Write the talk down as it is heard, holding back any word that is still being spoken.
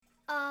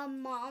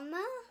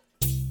Mama?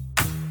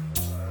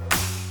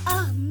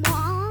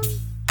 Mom?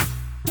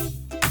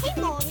 Hey,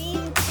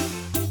 Mommy.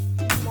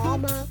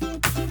 Mama.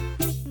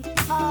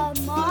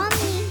 Mommy.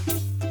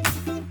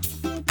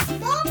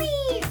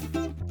 Mommy!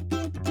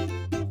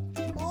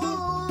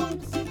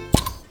 Moms.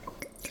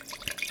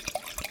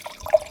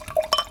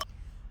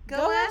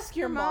 Go ask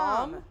your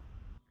mom.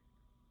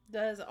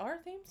 Does our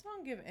theme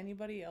song give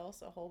anybody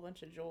else a whole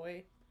bunch of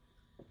joy?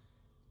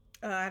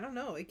 I don't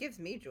know. It gives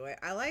me joy.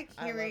 I like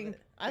hearing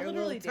I their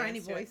literally little tiny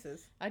dance to it.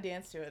 voices. I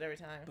dance to it every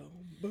time.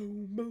 Boom,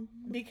 boom, boom.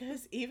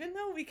 Because even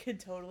though we could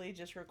totally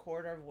just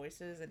record our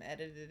voices and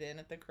edit it in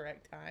at the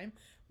correct time,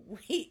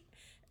 we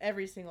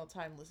every single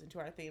time listen to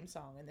our theme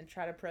song and then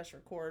try to press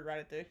record right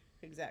at the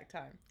exact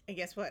time. And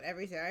guess what?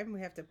 Every time we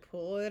have to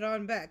pull it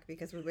on back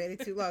because we waited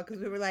too long because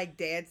we were like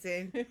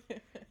dancing.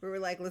 We were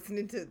like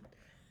listening to,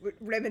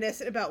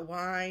 reminiscent about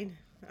wine.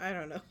 I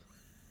don't know.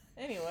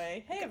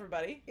 Anyway, hey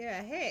everybody.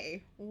 Yeah,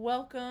 hey.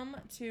 Welcome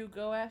to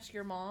Go Ask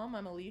Your Mom.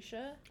 I'm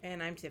Alicia.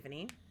 And I'm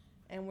Tiffany.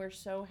 And we're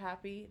so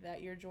happy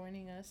that you're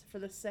joining us for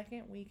the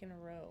second week in a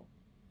row.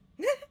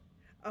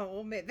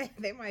 Oh, well,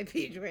 they might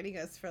be joining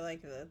us for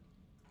like the,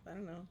 I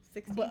don't know,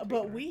 16th.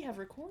 But we have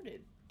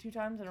recorded 2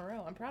 times in a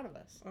row. I'm proud of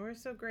us. Oh, we're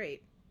so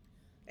great.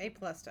 A+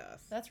 to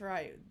us. That's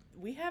right.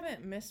 We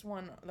haven't missed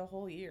one the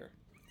whole year.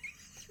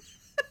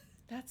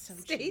 That's so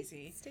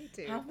cheesy. Stay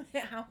tuned.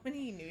 How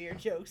many New Year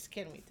jokes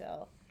can we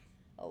tell?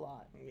 A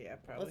lot. Yeah,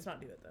 probably. Let's not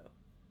do it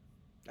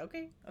though.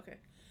 Okay.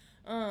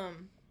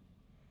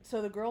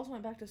 So the girls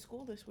went back to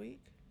school this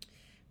week.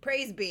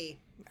 Praise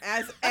be,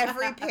 as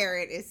every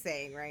parent is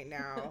saying right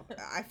now.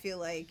 I feel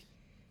like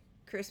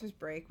Christmas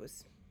break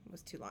was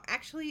too long.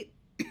 Actually,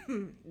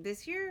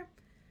 this year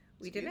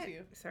we Excuse didn't.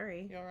 you.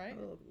 Sorry, You all right?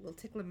 A little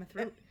tickle in my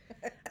throat.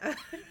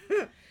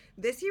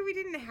 This year we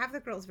didn't have the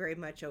girls very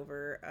much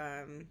over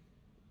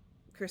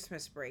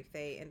Christmas break.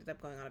 They ended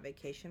up going on a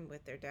vacation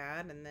with their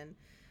dad, and then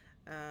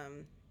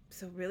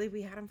so really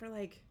we had them for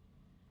like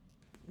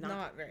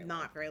not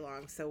very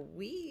long. So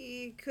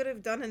we could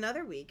have done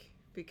another week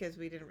because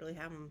we didn't really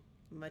have them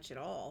much at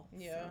all.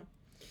 Yeah.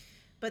 So.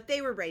 But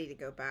they were ready to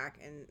go back,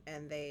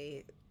 and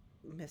they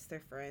missed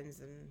their friends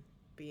and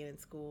being in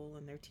school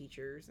and their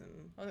teachers. And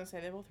I was gonna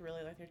say they both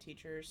really like their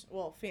teachers.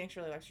 Well, Phoenix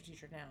really likes her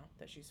teacher now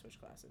that she switched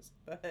classes,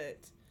 but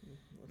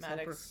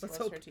Maddox loves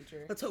her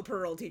teacher. Let's hope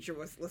her old teacher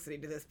was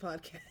listening to this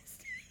podcast.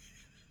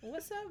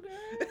 What's up,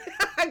 girl?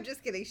 I'm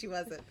just kidding. She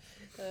wasn't.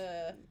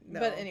 No.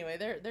 But anyway,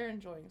 they're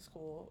enjoying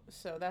school,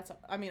 so that's.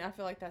 I mean, I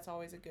feel like that's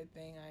always a good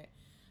thing.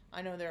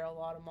 I know there are a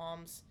lot of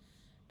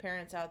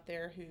parents out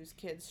there whose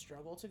kids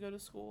struggle to go to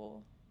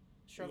school.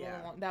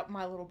 Along. That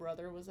my little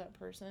brother was that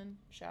person.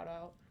 Shout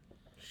out.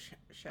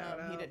 Shout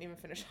out. He didn't even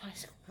finish high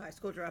school. High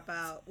school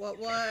dropout. What?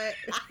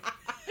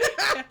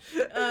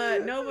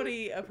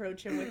 Nobody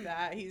approach him with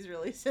that. He's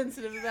really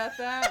sensitive about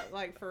that,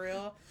 like for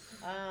real.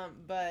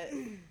 But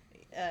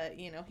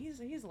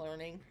he's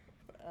learning.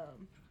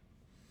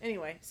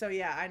 Anyway, so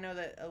yeah, I know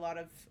that a lot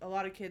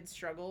of kids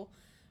struggle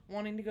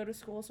wanting to go to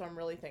school, so I'm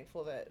really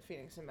thankful that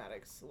Phoenix and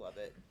Maddox love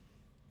it.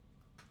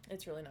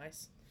 It's really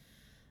nice.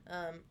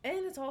 And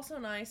it's also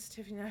nice,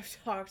 Tiffany and I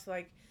have talked,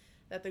 like,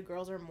 that the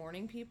girls are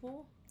morning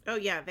people. Oh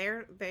yeah,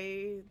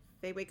 they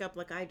wake up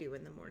like I do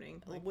in the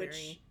morning, like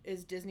which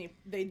is Disney.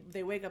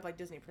 They wake up like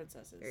Disney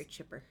princesses. Very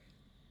chipper.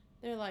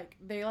 They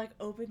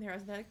open their eyes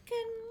and they're like,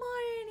 "Good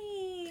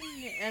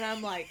morning," and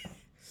I'm like,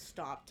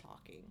 "Stop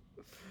talking.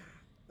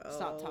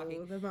 Stop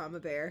talking." The mama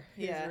bear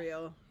is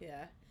real.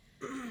 Yeah.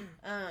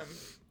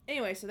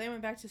 Anyway, so they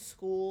went back to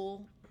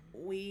school.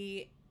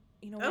 And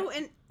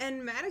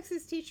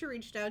Maddox's teacher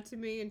reached out to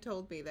me and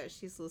told me that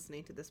she's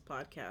listening to this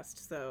podcast.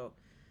 So,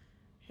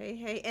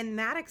 hey. And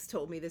Maddox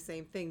told me the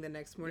same thing the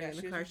next morning in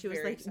the car. She was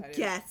like, excited.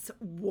 "Guess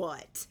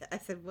what?" I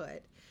said,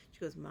 "What?" She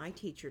goes, "My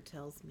teacher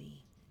told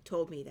me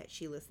that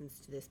she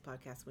listens to this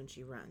podcast when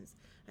she runs."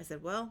 I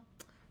said, "Well,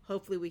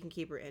 hopefully we can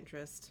keep her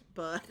interest,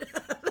 but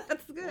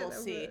that's good. We'll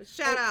see."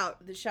 Shout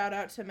out. The shout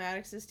out to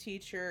Maddox's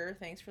teacher.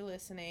 Thanks for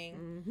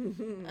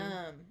listening.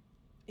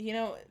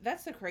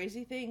 That's the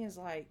crazy thing is,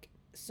 like,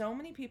 so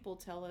many people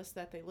tell us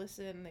that they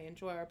listen, they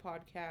enjoy our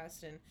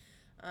podcast, and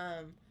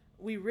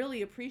we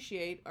really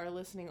appreciate our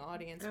listening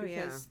audience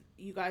because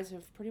you guys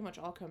have pretty much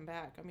all come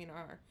back. I mean,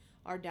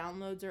 our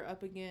downloads are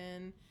up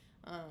again,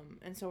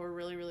 and so we're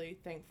really, really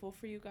thankful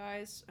for you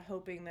guys,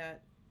 hoping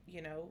that,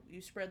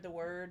 you spread the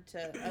word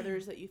to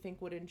others that you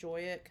think would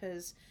enjoy it,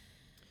 because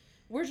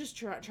we're just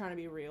trying to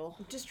be real.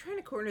 Just trying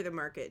to corner the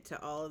market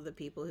to all of the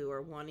people who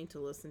are wanting to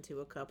listen to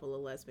a couple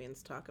of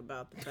lesbians talk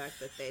about the fact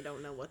that they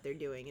don't know what they're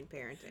doing in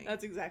parenting.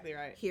 That's exactly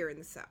right. Here in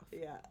the South.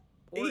 Yeah.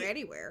 Or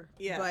anywhere.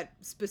 Yeah. But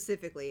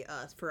specifically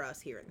for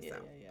us here in the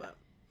South. Yeah. But.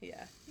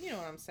 Yeah. You know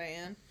what I'm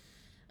saying.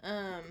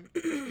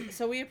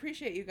 So we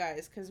appreciate you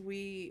guys because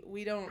we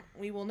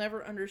will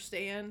never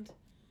understand,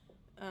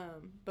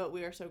 but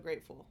we are so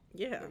grateful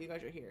that you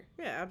guys are here.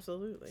 Yeah,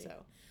 absolutely.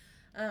 So,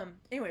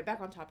 anyway, back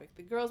on topic.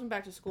 The girls went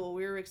back to school.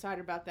 We were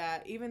excited about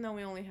that. Even though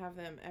we only have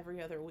them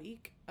every other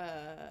week,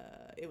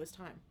 it was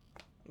time.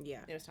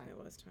 Yeah. It was time.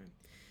 It was time.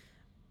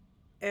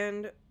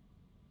 And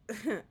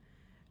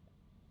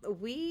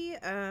we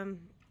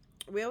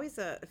always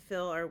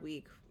fill our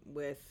week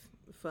with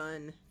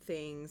fun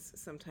things,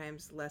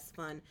 sometimes less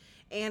fun,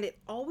 and it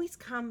always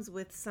comes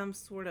with some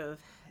sort of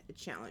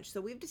challenge.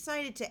 So we've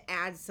decided to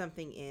add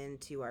something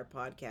into our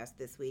podcast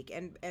this week,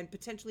 and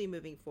potentially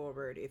moving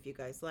forward if you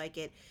guys like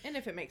it, and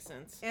if it makes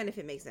sense.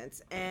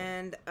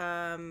 And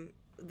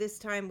this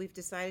time we've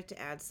decided to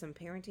add some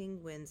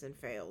parenting wins and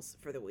fails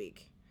for the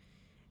week.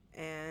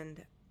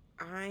 And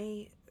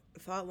I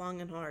thought long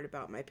and hard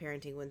about my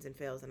parenting wins and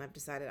fails, and I've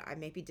decided I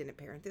maybe didn't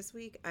parent this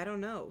week. I don't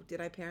know.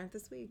 Did I parent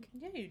this week?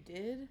 Yeah, you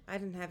did. I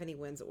didn't have any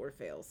wins or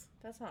fails.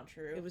 That's not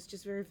true. It was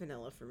just very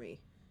vanilla for me.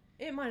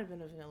 It might have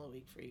been a vanilla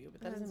week for you,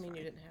 but that doesn't mean fine.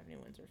 you didn't have any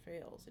wins or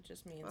fails. It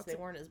just means they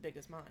weren't as big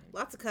as mine.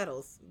 Lots of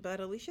cuddles, but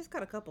Alicia's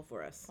got a couple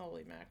for us.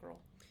 Holy mackerel.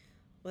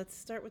 Let's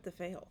start with the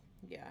fail.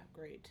 Yeah,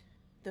 great.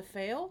 The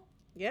fail?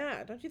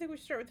 Yeah, don't you think we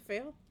should start with the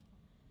fail?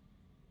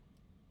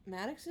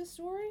 Maddox's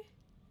story?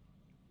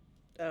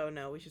 Oh,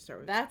 no, we should start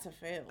with... That's a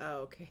fail. Oh,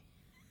 okay.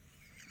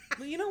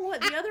 Well, you know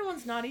what? The other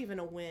one's not even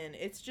a win.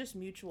 It's just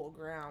mutual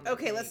ground.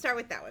 Okay, let's start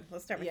with that one.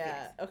 Let's start with Phoenix.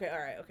 Okay, all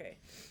right, okay.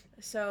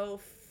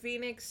 So,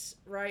 Phoenix,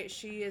 right,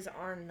 she is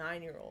our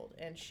 9-year-old,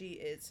 and she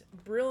is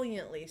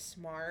brilliantly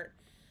smart,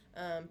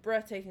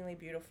 breathtakingly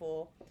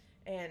beautiful,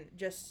 and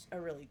just a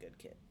really good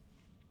kid.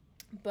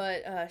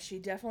 But she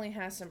definitely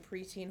has some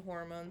preteen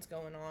hormones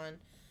going on.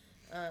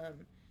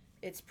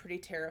 It's pretty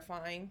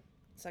terrifying.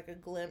 It's like a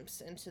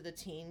glimpse into the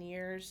teen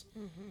years,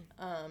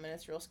 and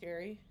it's real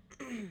scary.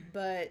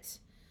 But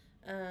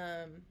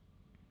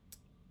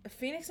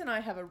Phoenix and I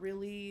have a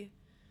really...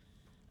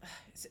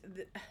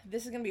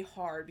 This is going to be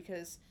hard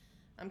because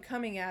I'm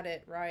coming at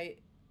it, right?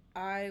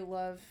 I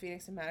love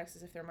Phoenix and Maddox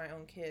as if they're my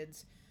own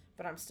kids,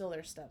 but I'm still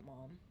their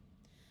stepmom.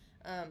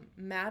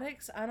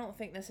 Maddox, I don't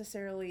think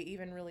necessarily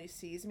even really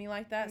sees me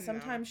like that. No.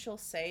 Sometimes she'll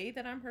say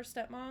that I'm her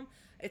stepmom.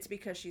 It's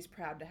because she's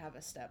proud to have a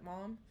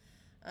stepmom.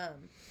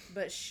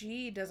 But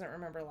she doesn't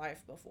remember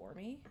life before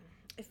me.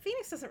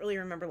 Phoenix doesn't really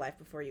remember life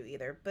before you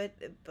either, but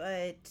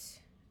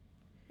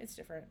it's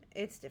different.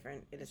 It's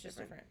different. It's just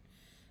different.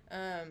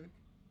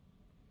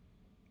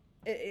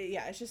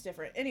 Yeah, it's just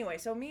different. Anyway,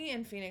 so me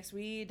and Phoenix,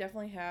 we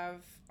definitely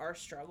have our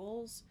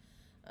struggles.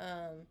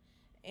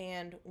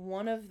 And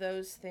one of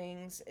those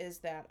things is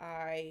that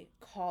I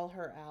call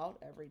her out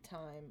every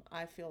time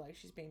I feel like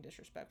she's being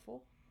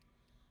disrespectful.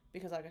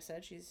 Because like I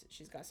said,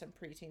 she's got some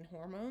preteen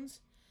hormones.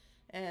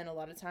 And a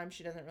lot of times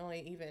she doesn't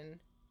really even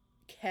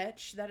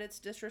catch that it's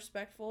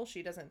disrespectful.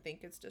 She doesn't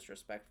think it's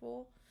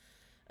disrespectful.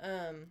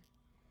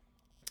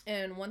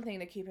 And one thing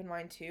to keep in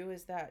mind, too,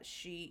 is that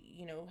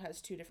she,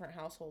 has 2 different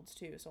households,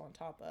 too. So on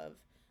top of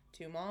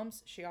 2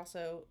 moms, she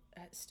also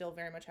still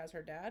very much has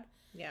her dad.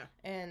 Yeah.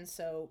 And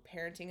so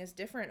parenting is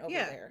different over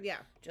there. Yeah.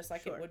 Just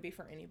like it would be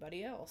for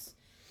anybody else.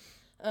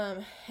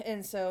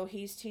 And so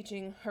he's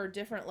teaching her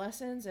different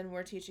lessons and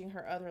we're teaching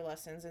her other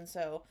lessons. And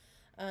so,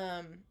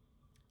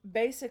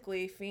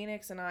 basically,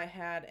 Phoenix and I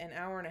had an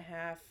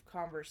 1.5-hour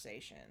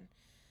conversation.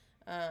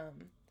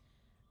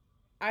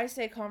 I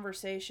say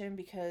conversation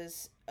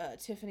because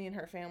Tiffany and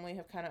her family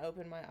have kind of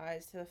opened my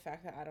eyes to the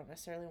fact that I don't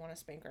necessarily want to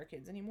spank our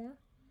kids anymore.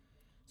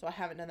 So I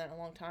haven't done that in a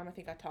long time. I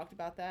think I talked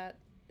about that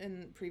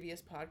in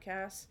previous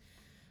podcasts.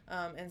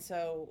 And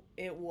so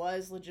it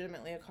was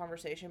legitimately a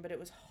conversation, but it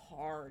was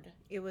hard.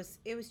 It was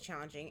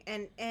challenging.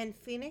 And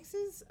Phoenix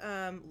is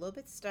a little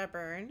bit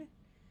stubborn.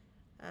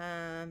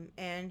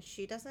 And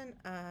she doesn't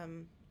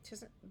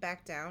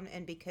back down,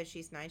 and because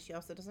she's 9, she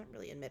also doesn't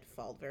really admit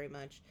fault very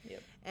much.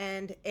 Yep.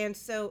 And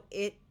so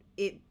it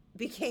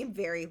became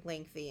very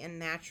lengthy, and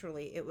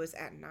naturally it was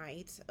at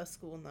night, a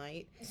school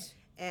night,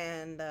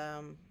 and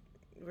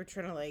we're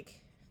trying to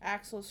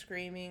Axyl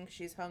screaming,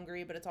 she's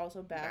hungry, but it's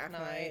also bath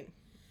night.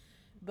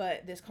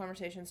 But this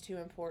conversation's too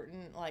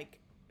important.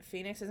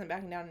 Phoenix isn't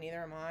backing down, and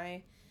neither am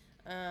I.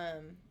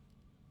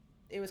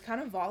 It was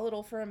kind of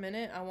volatile for a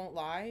minute, I won't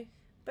lie.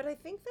 But I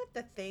think that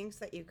the things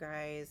that you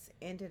guys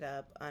ended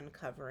up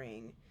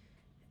uncovering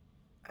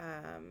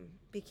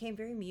became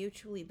very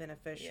mutually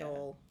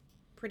beneficial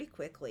pretty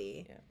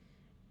quickly.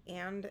 Yeah.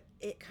 And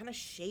it kind of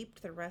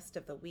shaped the rest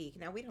of the week.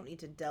 Now, we don't need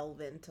to delve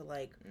into,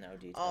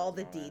 details, all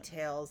the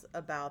details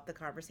about the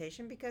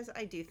conversation, because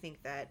I do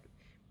think that,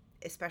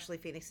 especially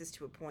Phoenix is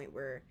to a point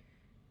where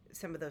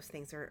some of those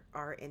things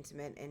are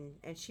intimate,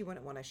 and she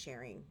wouldn't want us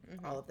sharing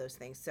all of those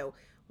things. So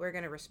we're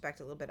going to respect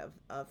a little bit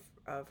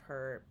of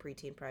her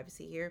preteen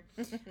privacy here.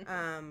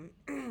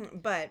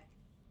 But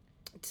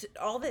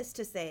all this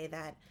to say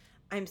that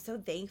I'm so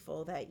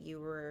thankful that you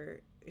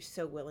were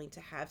so willing to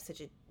have such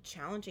a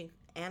challenging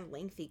and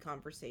lengthy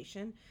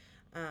conversation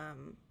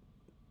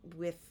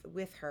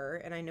with her.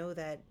 And I know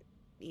that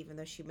even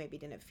though she maybe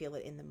didn't feel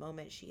it in the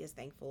moment, she is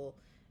thankful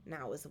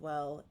now as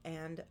well.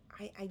 And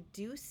I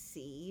do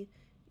see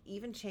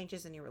even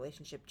changes in your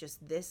relationship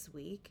just this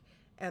week,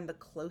 and the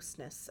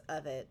closeness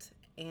of it,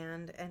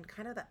 and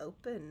kind of the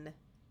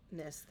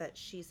openness that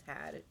she's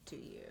had to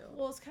you.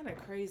 Well, it's kind of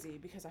crazy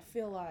because I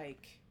feel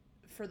like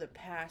for the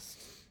past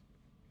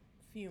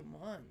few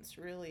months,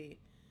 really,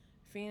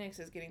 Phoenix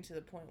is getting to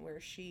the point where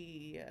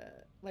she,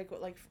 like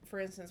for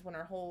instance, when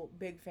our whole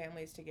big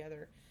family's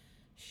together,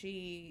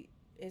 she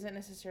isn't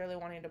necessarily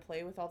wanting to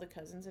play with all the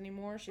cousins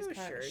anymore. She's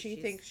she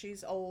thinks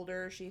she's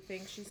older. She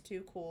thinks she's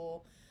too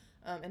cool,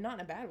 and not in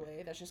a bad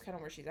way. That's just kind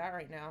of where she's at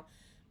right now.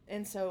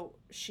 And so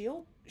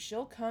she'll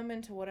come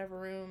into whatever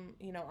room,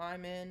 you know,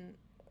 I'm in,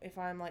 if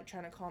I'm like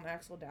trying to calm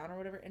Axyl down or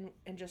whatever,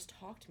 and just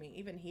talk to me,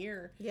 even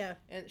here. Yeah.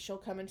 And she'll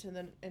come into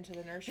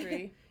the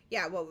nursery.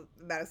 Yeah, well,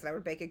 Madison and I were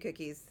baking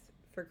cookies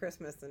for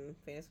Christmas, and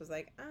Phoenix was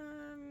like,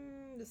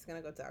 I'm just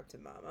gonna go talk to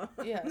Mama.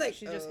 Yeah, like,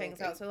 she just hangs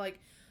out. So like,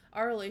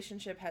 our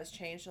relationship has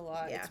changed a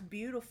lot. Yeah. It's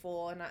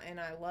beautiful, and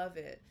I love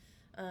it.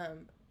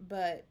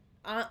 But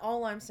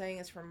all I'm saying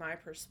is, from my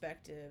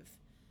perspective,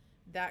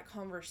 that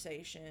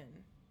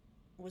conversation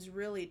was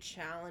really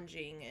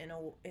challenging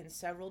in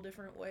several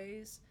different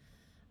ways.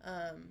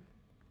 I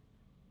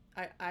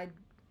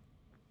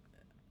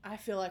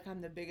feel like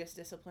I'm the biggest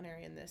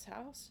disciplinarian in this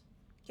house.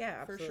 Yeah,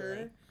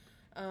 absolutely.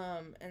 For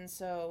sure. And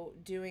so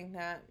doing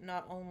that,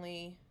 not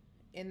only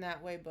in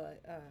that way,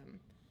 but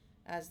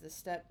as the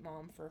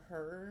stepmom for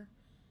her,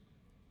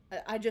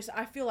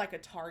 I feel like a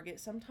target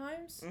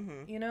sometimes,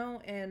 you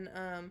know,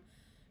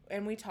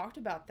 and we talked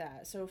about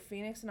that. So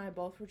Phoenix and I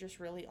both were just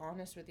really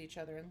honest with each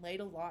other and laid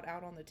a lot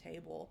out on the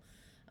table.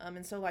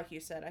 And so, like you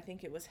said, I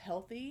think it was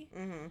healthy.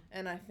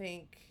 And I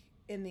think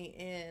in the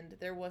end,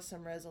 there was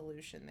some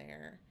resolution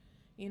there.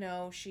 You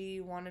know,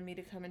 she wanted me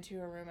to come into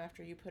her room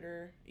after you put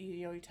her,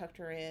 you tucked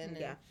her in.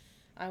 And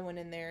I went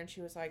in there and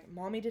she was like,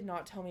 Mommy did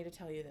not tell me to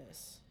tell you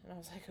this. And I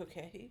was like,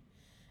 okay.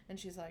 And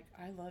she's like,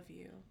 I love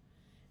you.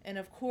 And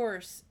of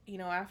course, you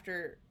know,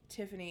 after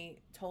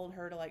Tiffany told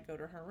her to like go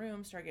to her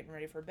room, start getting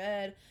ready for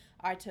bed,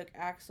 I took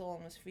Axyl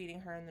and was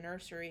feeding her in the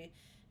nursery.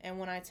 And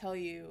when I tell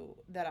you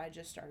that I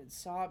just started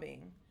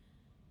sobbing,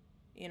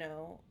 you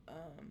know,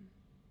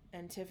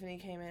 and Tiffany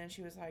came in and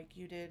she was like,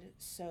 you did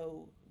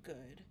so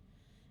good.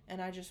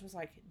 And I just was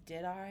like,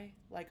 did I?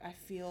 Like, I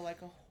feel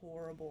like a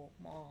horrible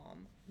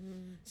mom.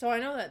 So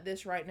I know that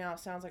this right now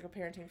sounds like a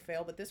parenting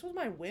fail, but this was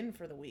my win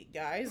for the week,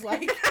 guys.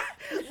 Like,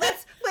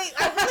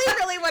 I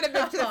really want to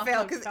move to the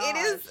fail, because it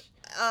is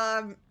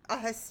a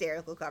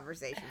hysterical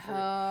conversation for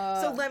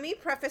me. So let me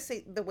preface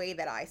the way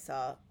that I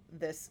saw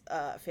this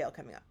fail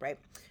coming up, right?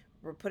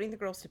 We're putting the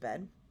girls to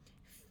bed.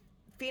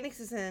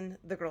 Phoenix is in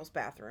the girls'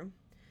 bathroom.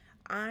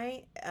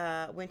 I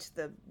went to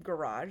the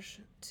garage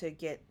to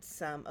get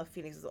some of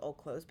Phoenix's old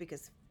clothes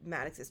because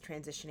Maddox is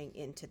transitioning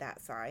into that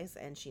size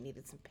and she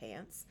needed some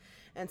pants.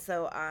 And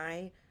so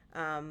I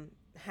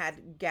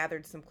had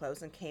gathered some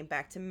clothes and came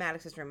back to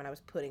Maddox's room, and I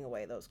was putting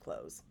away those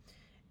clothes.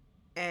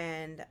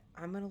 And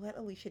I'm going to let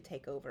Alicia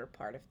take over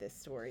part of this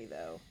story,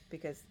 though,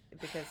 because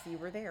you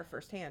were there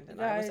firsthand, and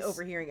guys, I was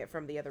overhearing it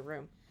from the other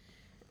room.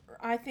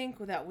 I think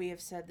that we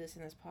have said this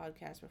in this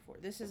podcast before.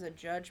 This is a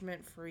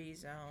judgment-free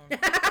zone.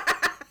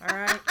 All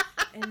right?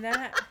 And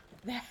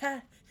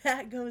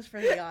that goes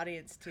for the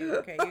audience, too,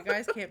 okay? You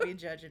guys can't be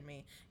judging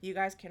me. You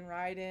guys can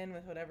write in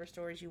with whatever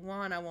stories you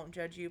want. I won't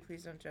judge you.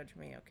 Please don't judge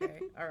me, okay?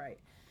 All right.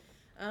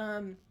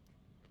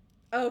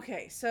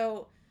 Okay,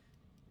 so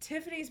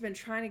Tiffany's been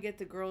trying to get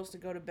the girls to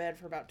go to bed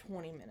for about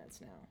 20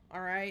 minutes now,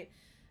 all right?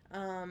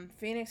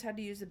 Phoenix had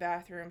to use the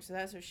bathroom, so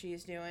that's what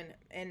she's doing.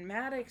 And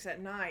Maddox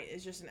at night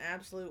is just an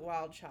absolute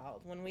wild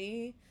child. When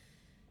we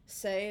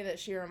say that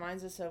she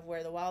reminds us of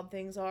where the wild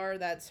things are,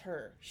 that's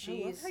her. I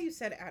love how you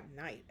said at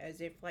night,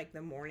 as if like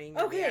the morning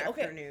or the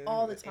afternoon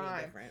all the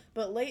time.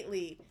 But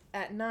lately,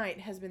 at night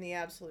has been the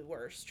absolute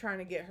worst, trying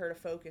to get her to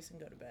focus and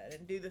go to bed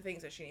and do the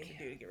things that she needs to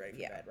do to get ready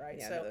for bed, right?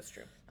 Yeah, so no, that's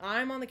true.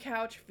 I'm on the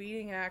couch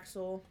feeding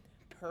Axyl,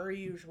 per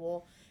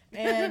usual,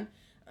 and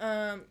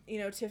you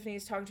know,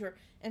 Tiffany's talking to her,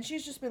 and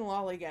she's just been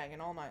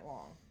lollygagging all night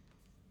long.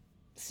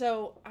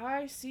 So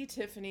I see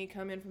Tiffany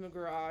come in from the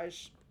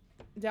garage,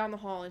 down the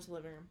hall into the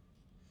living room.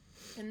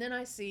 And then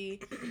I see,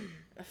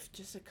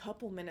 just a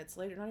couple minutes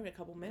later, not even a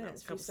couple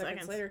minutes, a few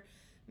seconds later,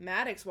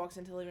 Maddox walks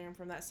into the living room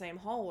from that same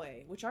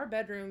hallway, which our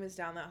bedroom is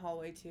down that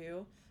hallway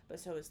too, but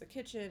so is the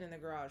kitchen and the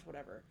garage,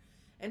 whatever.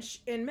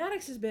 And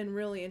Maddox has been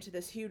really into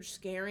this huge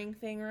scaring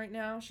thing right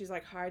now. She's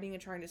like hiding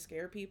and trying to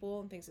scare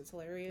people and thinks it's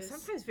hilarious.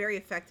 Sometimes very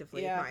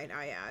effectively, might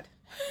I add.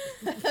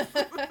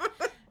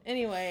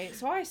 Anyway,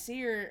 so I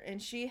see her,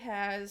 and she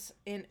has,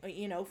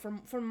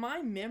 from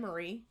my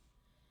memory,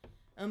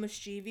 a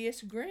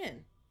mischievous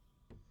grin.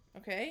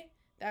 Okay?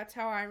 That's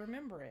how I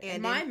remember it.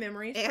 And my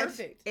memory is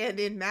perfect. And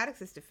in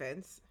Maddox's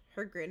defense,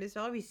 her grin is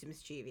always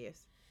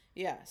mischievous.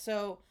 Yeah,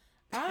 so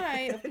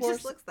I, of it course...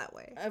 just looks that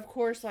way. Of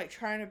course, like,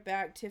 trying to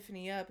back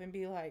Tiffany up and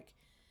be like,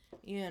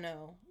 you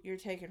know, you're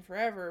taking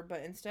forever.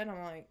 But instead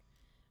I'm like,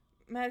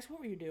 Maddox, what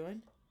were you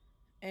doing?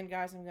 And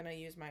guys, I'm going to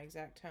use my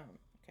exact tone,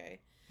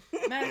 okay?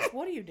 Maddox,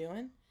 what are you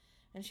doing?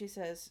 And she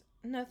says,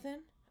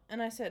 nothing.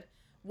 And I said,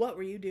 what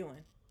were you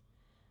doing?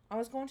 I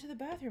was going to the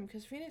bathroom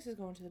because Phoenix is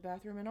going to the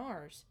bathroom in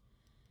ours.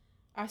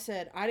 I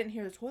said, I didn't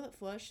hear the toilet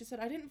flush. She said,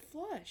 I didn't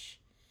flush.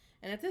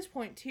 And at this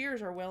point,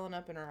 tears are welling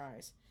up in her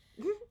eyes.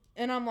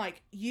 And I'm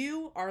like,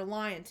 you are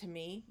lying to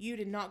me. You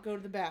did not go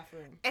to the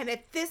bathroom. And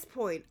at this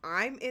point,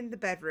 I'm in the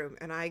bedroom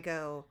and I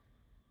go,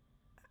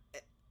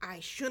 I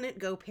shouldn't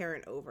go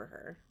parent over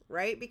her,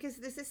 right? Because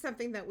this is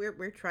something that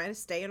we're trying to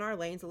stay in our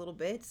lanes a little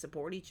bit,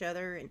 support each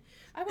other, and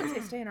I wouldn't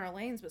say stay in our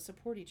lanes, but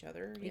support each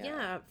other.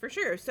 Yeah, for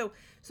sure. So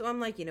I'm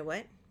like, you know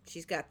what?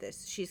 She's got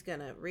this. She's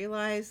gonna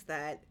realize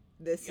that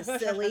this is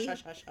silly.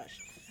 Hush.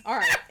 All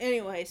right.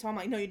 Anyway, so I'm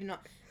like, no, you did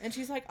not. And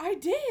she's like, I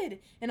did.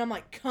 And I'm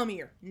like, come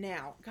here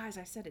now, guys.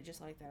 I said it just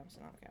like that. I'm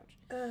sitting on the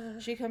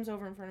couch. She comes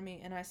over in front of me,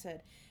 and I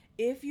said,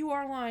 if you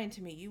are lying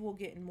to me, you will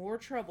get in more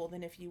trouble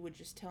than if you would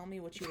just tell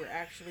me what you were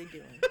actually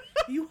doing.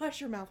 You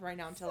hush your mouth right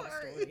now and tell the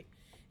story.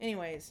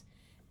 Anyways,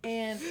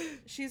 and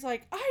she's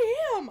like,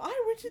 I am.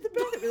 I went to the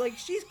bathroom. Like,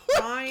 she's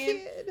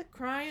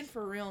crying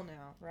for real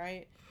now,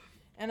 right?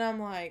 And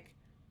I'm like,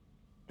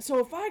 so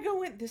if I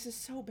go in, this is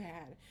so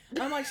bad.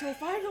 I'm like, so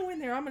if I go in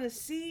there, I'm going to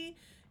see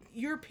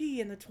your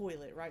pee in the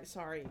toilet, right?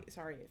 Sorry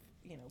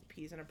if,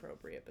 pee's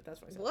inappropriate, but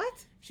that's what I said.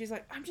 What? She's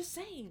like, I'm just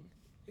saying.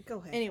 Go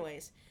ahead.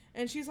 Anyways,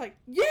 and she's like,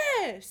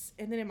 yes!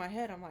 And then in my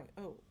head, I'm like,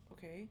 oh,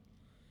 okay.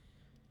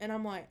 And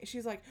I'm like,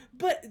 she's like,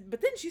 but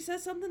then she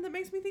says something that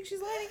makes me think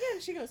she's lying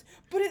again. She goes,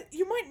 but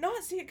you might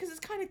not see it because it's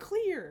kind of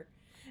clear.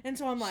 And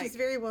so I'm like, she's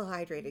very well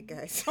hydrated,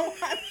 guys. So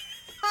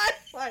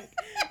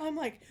I'm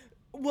like,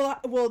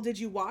 well, did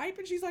you wipe?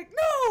 And she's like,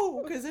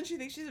 no, because then she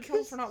thinks she's in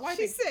trouble for not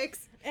wiping. She's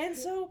 6. And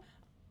so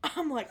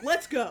I'm like,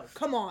 let's go.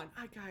 Come on.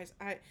 Guys,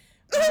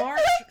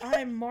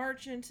 I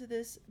march into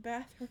this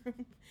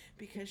bathroom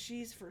because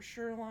she's for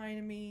sure lying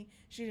to me.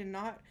 She did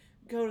not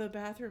go to the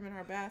bathroom in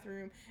our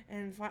bathroom,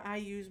 and I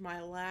use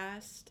my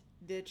last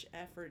ditch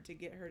effort to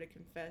get her to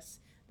confess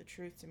the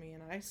truth to me.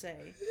 And I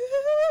say,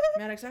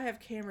 Maddox, I have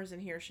cameras in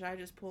here. Should I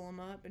just pull them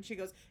up? And she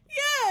goes,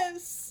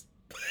 yes.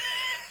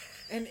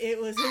 And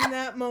it was in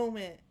that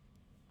moment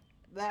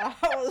that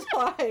I was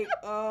like,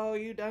 oh,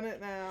 you done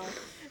it now.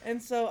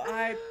 And so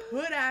I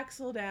put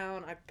Axyl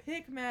down. I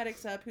pick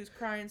Maddox up, who's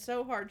crying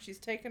so hard she's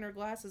taking her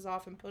glasses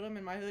off and put them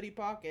in my hoodie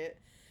pocket.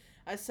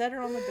 I set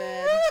her on the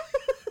bed,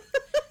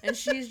 and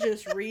she's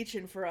just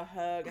reaching for a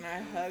hug, and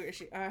I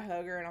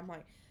hug her, and I'm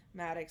like,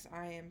 Maddox,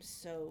 I am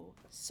so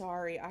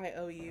sorry. I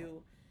owe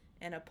you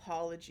an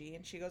apology.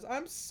 And she goes,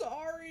 I'm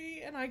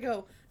sorry. And I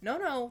go,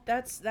 no,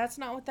 that's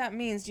not what that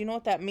means. Do you know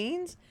what that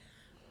means?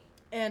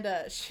 And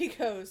she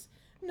goes,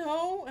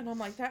 no. And I'm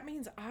like, that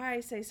means I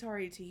say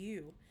sorry to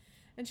you.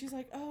 And she's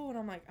like, oh. And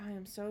I'm like, I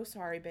am so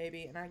sorry,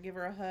 baby. And I give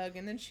her a hug.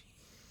 And then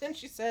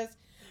she says,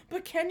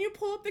 but can you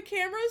pull up the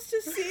cameras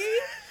to see?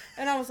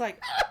 And I was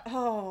like,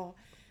 oh,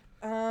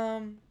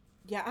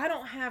 yeah, I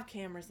don't have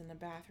cameras in the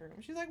bathroom.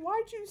 She's like,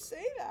 why'd you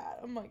say that?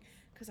 I'm like,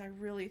 because I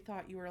really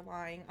thought you were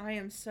lying. I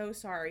am so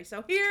sorry.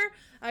 So here,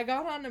 I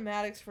got on to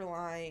Maddox for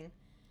lying.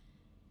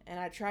 And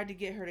I tried to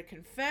get her to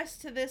confess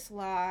to this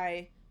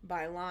lie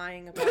by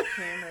lying about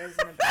cameras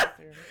in the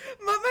bathroom.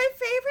 But my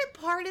favorite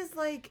part is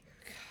like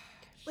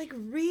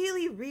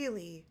really,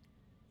 really,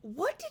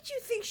 what did you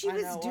think she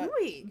was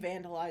doing?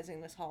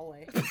 Vandalizing this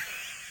hallway.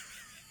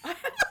 I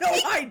have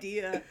no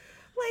idea.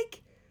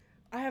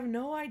 I have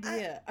no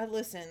idea.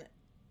 Listen,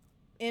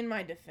 in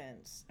my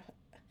defense,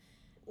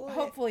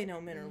 hopefully no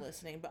men are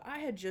listening, but I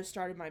had just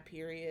started my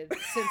period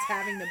since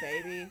having the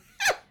baby.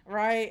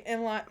 Right?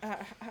 And I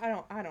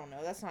don't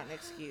know. That's not an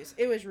excuse.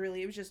 It was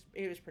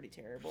pretty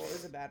terrible. It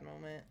was a bad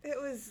moment.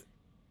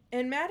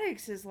 And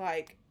Maddox is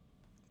like,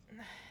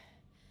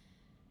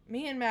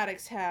 me and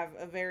Maddox have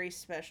a very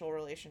special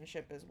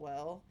relationship as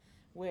well,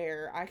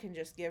 where I can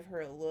just give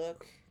her a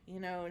look,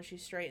 and she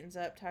straightens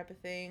up type of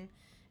thing.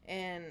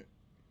 And,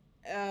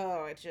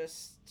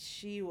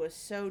 she was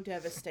so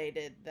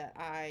devastated that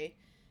I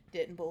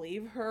didn't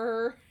believe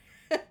her.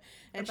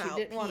 And she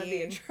didn't want to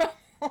be in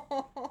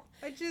trouble.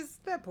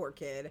 That poor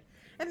kid.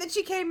 And then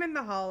she came in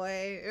the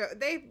hallway.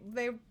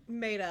 They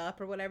made up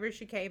or whatever.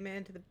 She came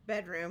into the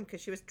bedroom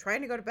because she was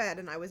trying to go to bed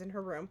and I was in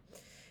her room.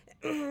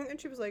 And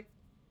she was like,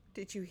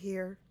 did you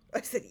hear?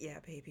 I said, yeah,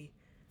 baby.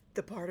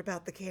 The part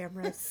about the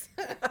cameras.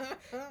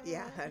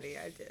 Yeah, honey,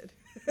 I did.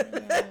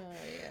 Yeah.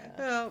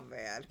 Oh,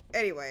 man.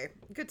 Anyway,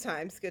 good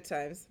times. If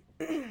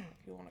you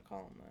want to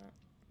call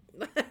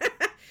them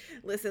that.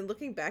 Listen,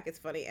 looking back, it's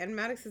funny. And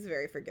Maddox is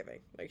very forgiving.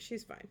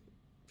 She's fine.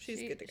 She's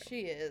good to go.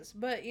 She is.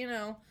 But,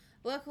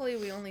 luckily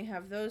we only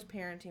have those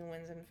parenting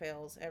wins and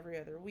fails every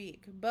other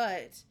week.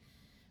 But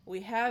we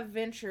have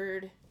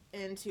ventured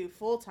into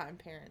full-time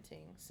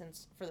parenting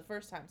for the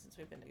first time since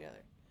we've been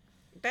together.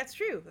 That's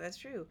true.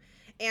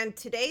 And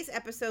today's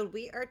episode,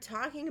 we are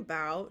talking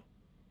about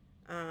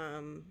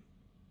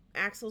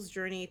Axyl's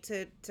journey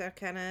to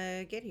kind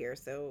of get here.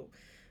 So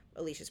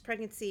Alicia's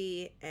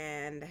pregnancy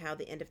and how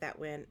the end of that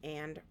went,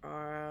 and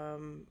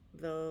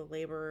the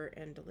labor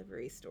and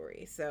delivery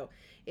story. So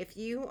if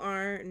you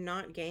are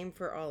not game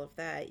for all of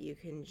that, you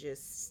can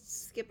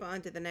just skip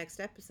on to the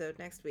next episode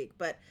next week.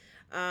 But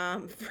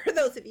for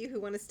those of you who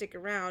want to stick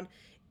around,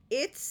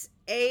 it's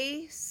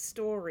a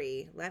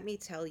story, let me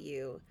tell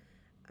you.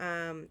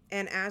 And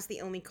as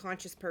the only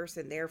conscious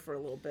person there for a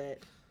little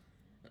bit,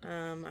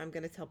 I'm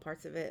going to tell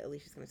parts of it.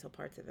 Alicia's going to tell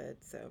parts of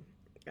it. So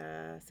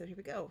here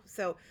we go.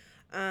 So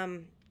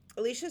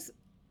Alicia's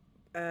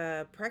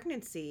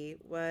pregnancy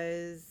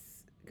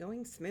was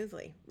going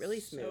smoothly, really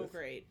smooth. So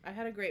great. I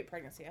had a great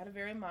pregnancy. I had a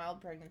very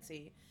mild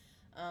pregnancy.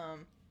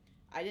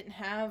 I didn't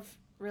have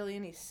really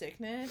any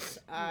sickness.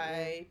 Mm-hmm.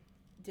 I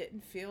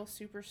didn't feel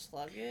super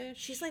sluggish.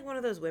 She's like one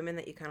of those women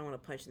that you kind of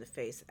want to punch in the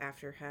face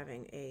after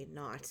having a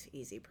not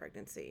easy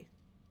pregnancy.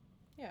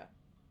 Yeah.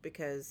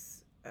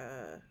 Because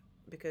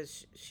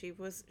she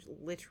was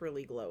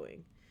literally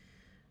glowing.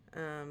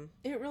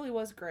 It really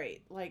was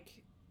great. Like,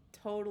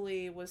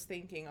 totally was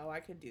thinking, oh, I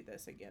could do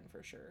this again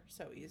for sure.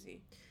 So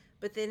easy.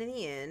 But then in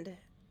the end,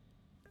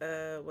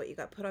 you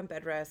got put on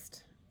bed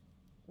rest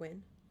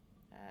when?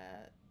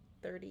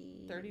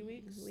 30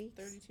 weeks?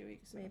 32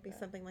 weeks. Maybe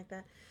something like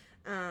that.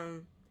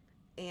 And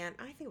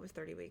I think it was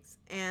 30 weeks.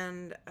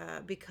 And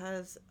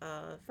because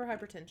of... For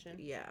hypertension.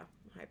 Yeah,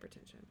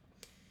 hypertension.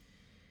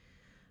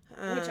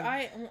 Which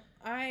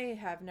I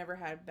have never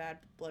had bad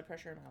blood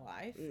pressure in my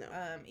life. No.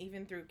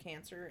 Even through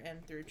cancer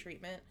and through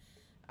treatment,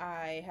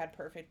 I had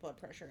perfect blood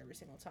pressure every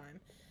single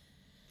time.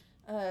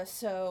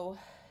 So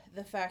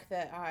the fact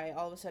that I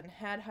all of a sudden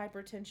had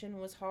hypertension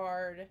was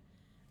hard,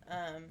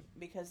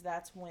 because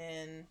that's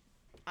when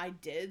I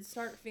did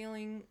start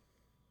feeling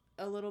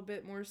a little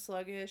bit more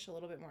sluggish, a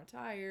little bit more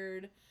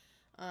tired,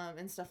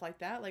 and stuff like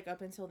that. Like,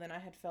 up until then I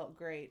had felt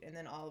great, and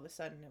then all of a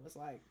sudden it was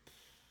like,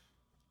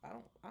 I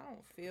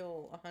don't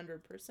feel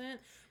 100%,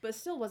 but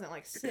still wasn't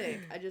like sick.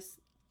 I just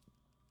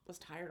was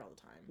tired all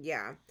the time.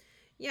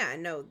 Yeah,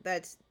 no,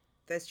 that's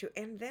true.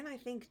 And then I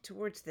think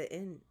towards the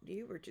end,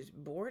 you were just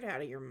bored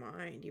out of your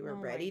mind. You were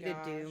ready to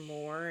do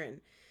more,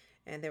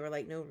 and they were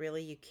like, no,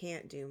 really, you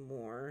can't do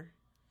more.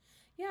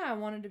 Yeah, I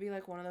wanted to be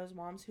like one of those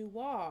moms who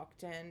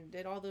walked and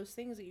did all those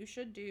things that you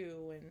should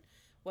do. And,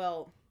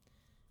 well,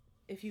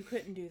 if you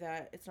couldn't do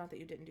that, it's not that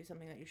you didn't do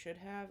something that you should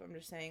have. I'm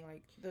just saying,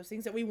 like, those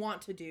things that we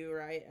want to do,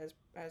 right,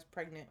 as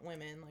pregnant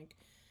women, like,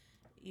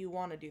 you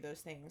want to do those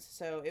things.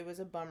 So it was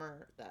a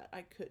bummer that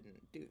I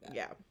couldn't do that.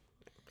 Yeah.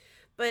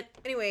 But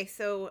anyway,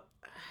 so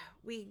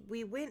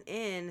we went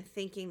in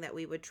thinking that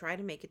we would try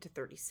to make it to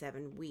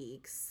 37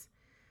 weeks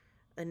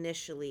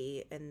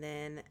initially, and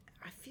then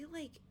I feel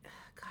like,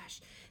 gosh,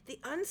 the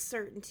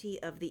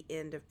uncertainty of the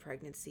end of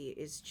pregnancy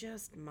is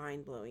just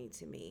mind-blowing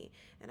to me.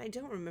 And I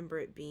don't remember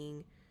it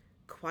being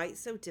quite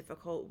so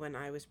difficult when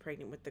I was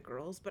pregnant with the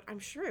girls, but I'm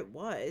sure it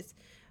was.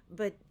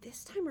 But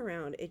this time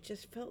around, it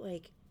just felt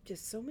like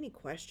just so many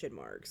question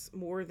marks,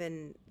 more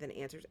than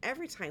answers.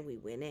 Every time we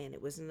went in,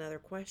 it was another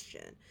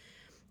question.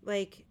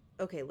 Like,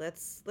 okay,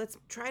 let's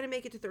try to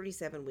make it to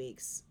 37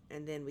 weeks,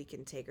 and then we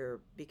can take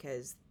her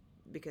because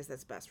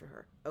that's best for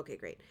her. Okay,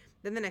 great.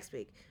 Then the next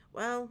week,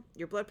 well,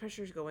 your blood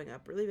pressure is going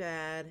up really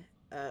bad,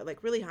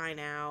 like really high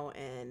now,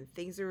 and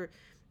things are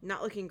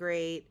not looking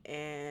great,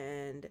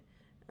 and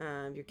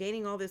you're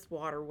gaining all this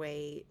water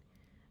weight.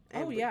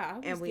 And we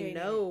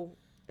know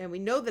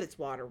that it's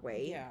water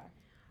weight. Yeah.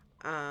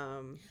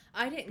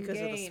 I didn't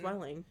because of the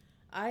swelling.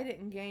 I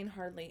didn't gain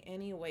hardly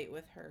any weight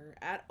with her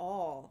at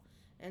all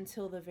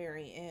until the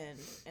very end,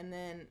 and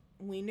then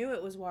we knew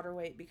it was water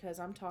weight because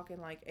I'm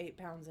talking like 8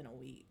 pounds in a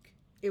week.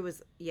 It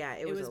was a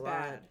bad.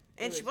 Lot.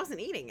 And she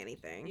wasn't eating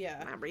anything.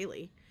 Yeah. Not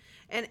really.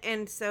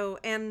 And so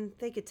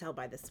they could tell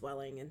by the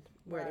swelling and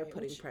where they're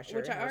putting pressure.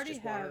 Which I already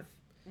have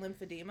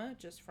lymphedema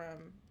just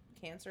from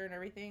cancer and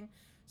everything.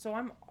 So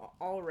I'm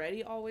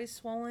already always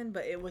swollen,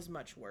 but it was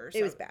much worse.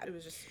 It was bad. It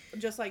was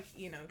just like,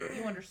 you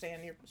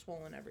understand you're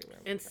swollen everywhere.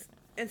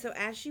 And so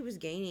as she was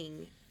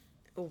gaining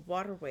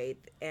water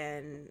weight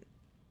and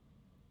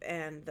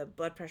the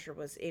blood pressure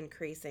was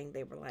increasing,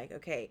 they were like,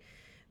 okay,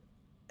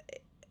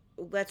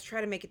 let's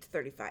try to make it to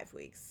 35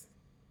 weeks.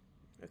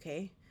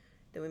 Okay?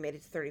 Then we made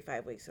it to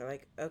 35 weeks. So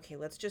like, okay,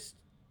 let's just...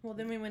 Well,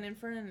 then we went in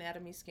for an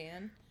anatomy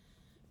scan.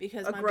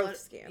 Because a growth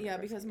scan. Yeah,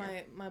 because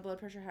my blood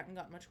pressure hadn't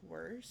got much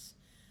worse.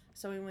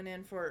 So we went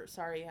in for,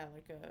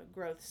 like a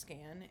growth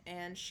scan.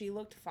 And she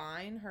looked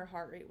fine. Her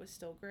heart rate was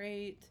still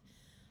great.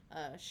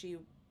 She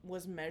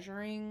was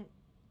measuring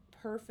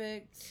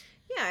perfect.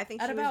 Yeah, I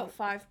think at about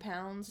 5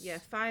 pounds. Yeah,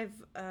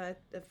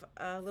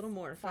 a little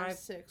more.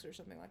 5'6" or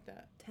something like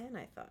that. 10,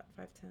 I thought.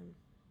 5'10".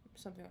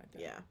 Something like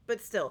that. Yeah,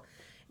 but still,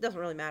 it doesn't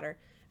really matter.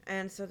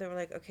 And so they were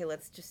like, okay,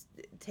 let's just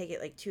take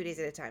it like 2 days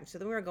at a time. So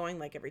then we were going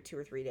like every 2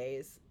 or 3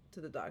 days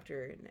to the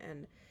doctor,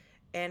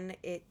 and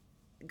it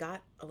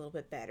got a little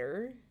bit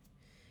better.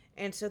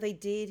 And so they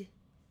did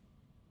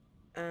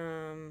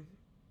end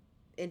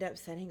up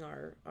setting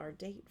our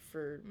date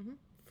for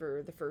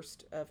the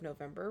 1st of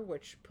November,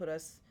 which put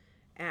us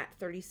at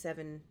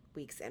 37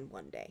 weeks and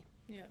 1 day.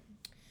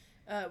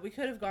 Yeah. We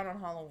could have gone on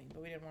Halloween,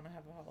 but we didn't want to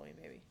have a Halloween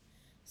baby.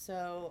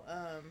 So,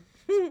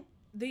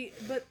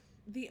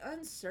 the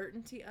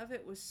uncertainty of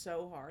it was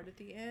so hard at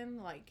the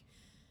end. Like,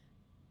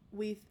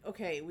 we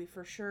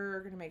for sure are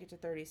going to make it to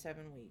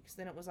 37 weeks.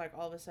 Then it was like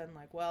all of a sudden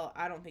like, well,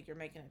 I don't think you're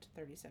making it to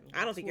 37 weeks.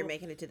 I don't think you're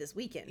making it to this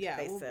weekend. Yeah,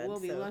 they said, we'll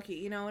be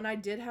lucky. And I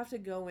did have to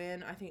go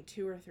in, I think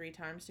 2 or 3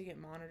 times to get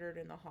monitored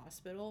in the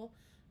hospital,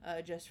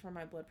 just for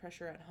my blood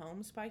pressure at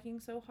home spiking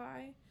so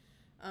high.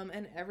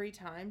 And every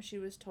time she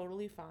was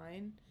totally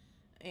fine,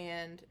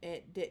 and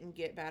it didn't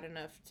get bad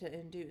enough to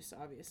induce,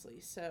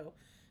 obviously. So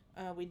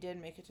we did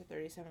make it to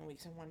 37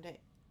 weeks in 1 day.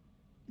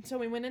 So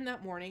we went in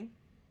that morning,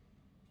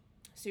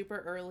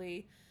 super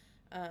early,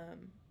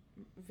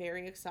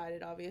 very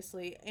excited,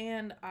 obviously,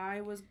 and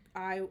I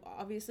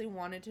obviously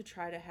wanted to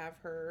try to have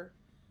her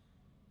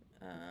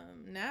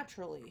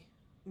naturally.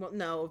 Well,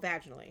 no,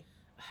 vaginally.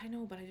 I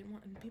know, but I didn't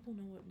want, and people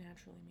know what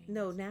naturally means.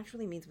 No,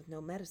 naturally means with no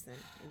medicine,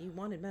 and you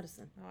wanted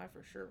medicine. Oh, I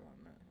for sure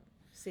want that.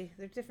 See,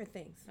 they're different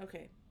things.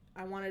 Okay,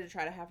 I wanted to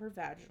try to have her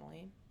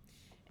vaginally,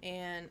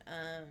 and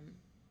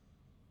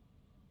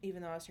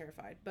even though I was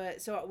terrified,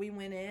 but so we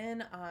went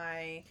in.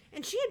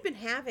 And she had been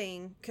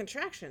having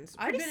contractions,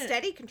 pretty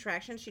steady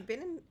contractions. She'd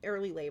been in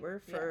early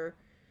labor for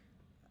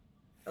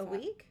a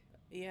week.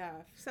 Yeah,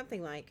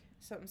 something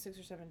 6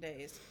 or 7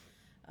 days,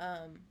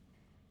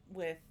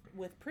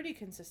 with pretty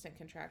consistent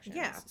contractions.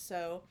 Yeah.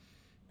 So,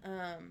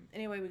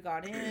 anyway, we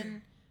got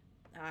in.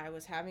 I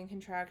was having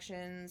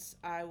contractions.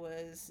 I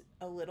was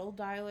a little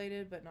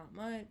dilated, but not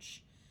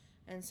much.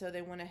 And so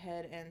they went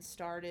ahead and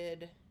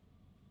started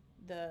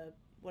the,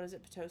 what is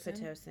it,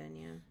 Pitocin? Pitocin,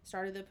 yeah.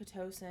 Started the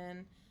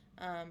Pitocin.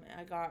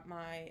 I got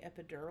my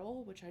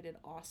epidural, which I did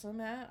awesome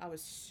at. I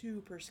was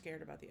super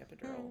scared about the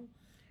epidural.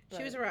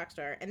 She was a rock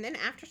star. And then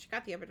after she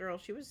got the epidural,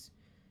 she was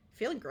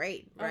feeling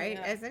great, right?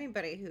 Oh, yeah. As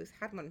anybody who's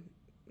had one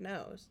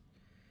knows.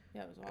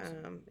 Yeah, it was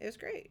awesome. It was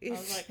great. I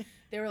was like,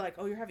 they were like,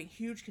 oh, you're having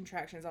huge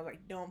contractions. I was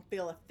like, don't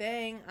feel a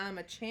thing. I'm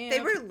a champ. They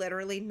were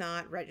literally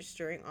not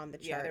registering on the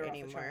chart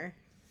anymore.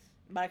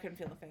 But I couldn't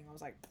feel a thing. I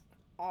was like,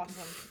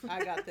 awesome.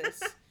 I got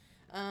this.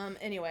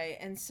 Anyway,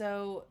 and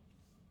so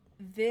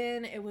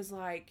then it was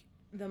like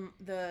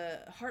the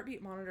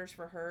heartbeat monitors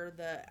for her,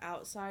 the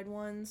outside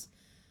ones,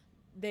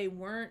 they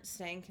weren't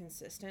staying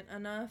consistent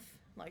enough.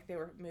 Like, they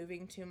were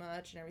moving too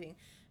much and everything.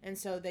 And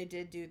so they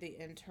did do the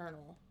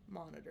internal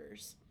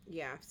monitors.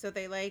 Yeah, so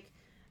they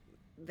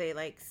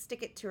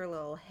stick it to her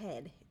little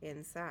head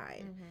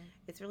inside. Mm-hmm.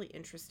 It's really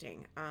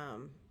interesting.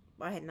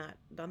 I had not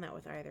done that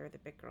with either of the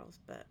big girls,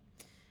 but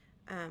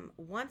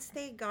once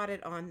they got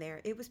it on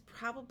there, it was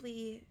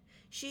probably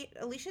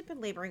Alicia had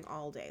been laboring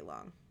all day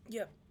long.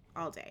 Yep,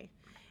 all day.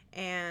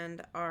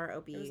 And our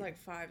OB, it was like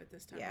 5 at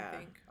this time, I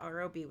think.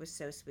 Our OB was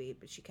so sweet,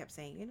 but she kept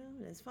saying,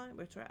 it's fine.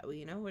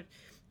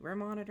 We're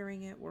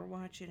monitoring it. We're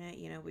watching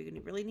it.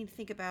 We really need to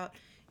think about,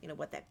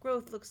 what that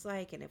growth looks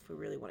like, and if we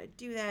really want to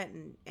do that,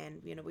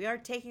 and we are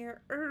taking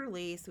her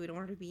early, so we don't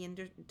want her to be in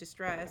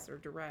distress or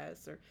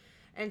duress,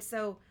 and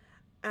so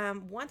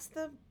once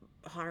the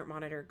heart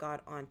monitor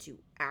got onto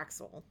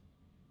Axyl,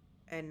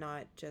 and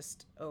not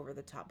just over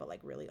the top, but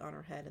really on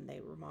her head, and they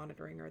were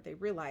monitoring her, they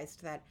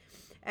realized that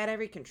at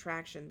every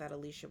contraction that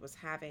Alicia was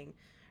having,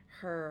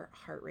 her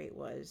heart rate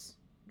was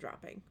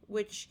dropping,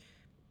 which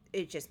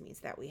it just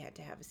means that we had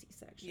to have a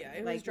C-section. Yeah,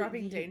 it was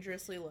dropping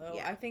dangerously low.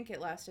 Yeah. I think it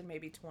lasted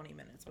maybe 20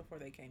 minutes before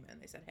they came in.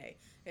 They said, hey,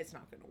 it's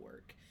not going to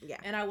work. Yeah.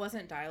 And I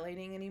wasn't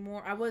dilating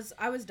anymore. I was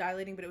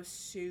dilating, but it was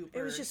super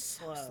It was just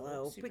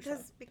slow.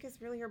 Because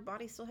really her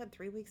body still had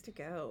 3 weeks to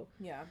go.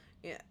 Yeah.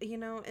 Yeah.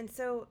 And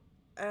so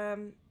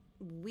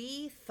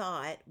we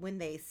thought when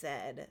they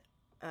said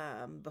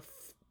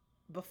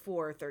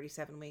before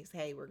 37 weeks,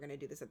 hey, we're going to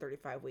do this at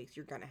 35 weeks,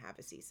 you're going to have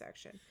a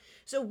C-section.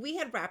 So we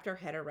had wrapped our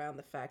head around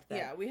the fact that...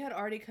 Yeah, we had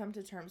already come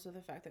to terms with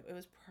the fact that it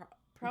was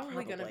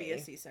probably going to be a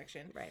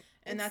C-section. Right.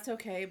 And that's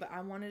okay, but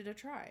I wanted to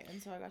try,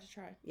 and so I got to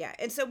try. Yeah,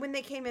 and so when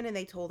they came in and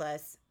they told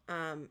us,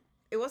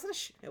 it wasn't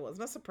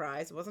a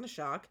surprise, it wasn't a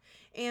shock,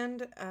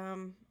 and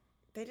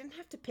they didn't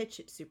have to pitch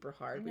it super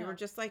hard. No. We were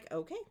just like,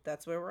 okay,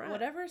 that's where we're at.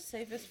 Whatever's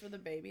safest for the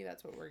baby,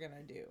 that's what we're going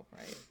to do,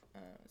 right?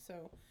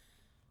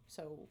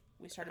 So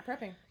we started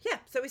prepping. Yeah,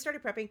 so we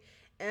started prepping,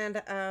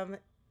 and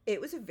it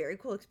was a very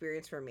cool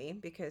experience for me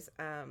because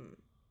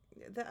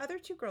the other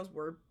 2 girls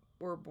were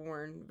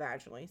born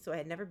vaginally, so I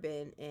had never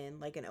been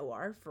in an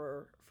OR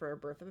for a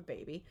birth of a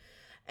baby,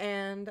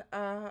 and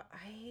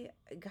I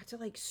got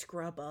to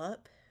scrub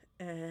up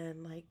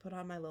and put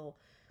on my little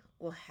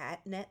hat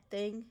net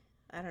thing.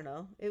 I don't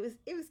know. It was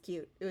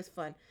cute. It was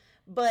fun,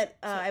 but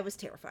I was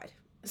terrified.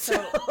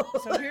 So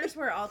here's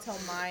where I'll tell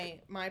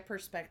my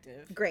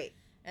perspective. Great.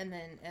 And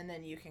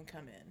then you can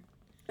come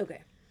in.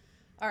 Okay.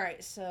 All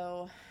right.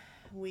 So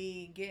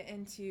we get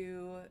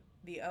into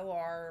the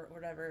OR,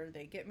 whatever.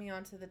 They get me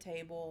onto the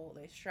table.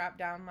 They strap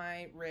down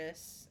my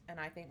wrists and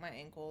I think my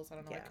ankles. I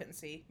don't know. Yeah. I couldn't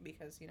see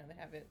because they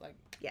have it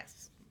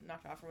yes,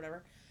 knocked off or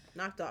whatever.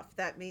 Knocked off.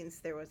 That means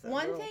there was a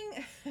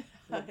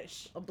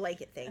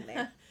blanket thing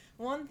there.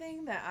 One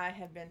thing that I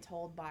have been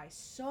told by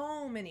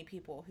so many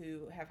people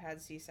who have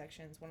had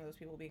C-sections, one of those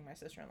people being my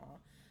sister-in-law,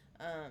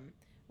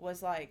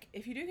 was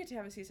if you do get to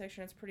have a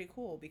C-section, it's pretty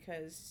cool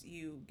because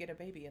you get a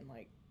baby in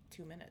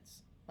 2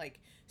 minutes,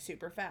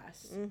 super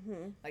fast.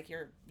 Mm-hmm.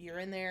 You're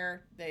in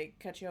there, they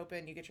cut you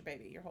open, you get your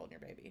baby, you're holding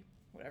your baby,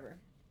 whatever.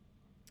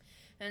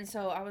 And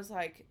so I was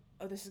like,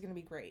 oh, this is gonna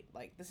be great.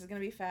 This is gonna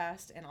be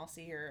fast, and I'll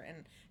see her.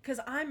 And because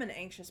I'm an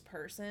anxious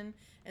person,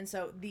 and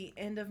so the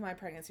end of my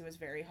pregnancy was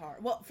very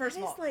hard. Well, first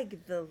of all,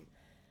 the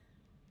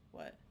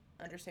what?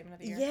 Understatement of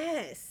the year.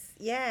 Yes,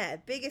 yeah,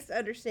 biggest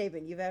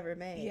understatement you've ever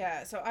made.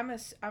 Yeah, so I'm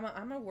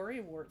a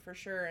worry wart for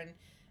sure,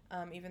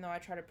 and even though I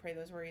try to pray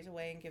those worries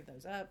away and give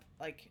those up,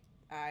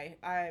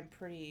 I'm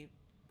pretty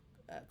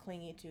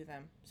clingy to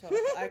them. So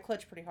I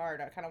clutch pretty hard.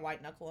 I kind of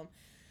white knuckle them.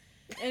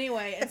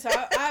 Anyway, and so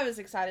I was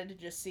excited to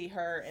just see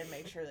her and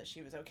make sure that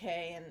she was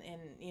okay and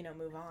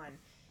move on.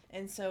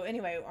 And so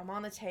anyway, I'm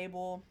on the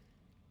table,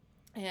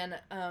 and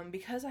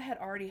because I had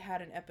already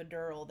had an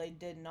epidural, they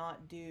did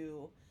not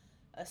do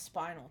a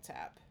spinal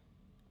tap.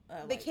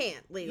 They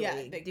can't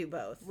legally do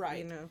both.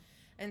 Right.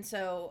 And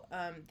so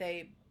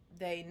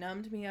they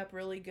numbed me up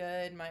really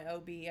good. My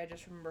OB, I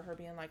just remember her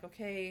being like,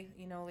 okay,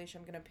 Alicia,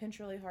 I'm going to pinch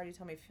really hard. You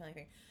tell me if you feel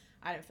anything.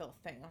 I didn't feel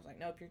a thing. I was like,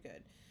 nope, you're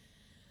good.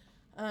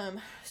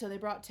 So they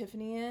brought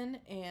Tiffany in,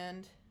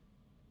 and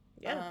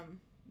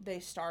they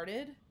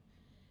started.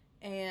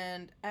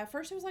 And at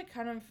first it was like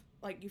kind of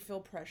like you feel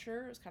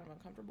pressure. It was kind of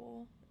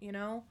uncomfortable,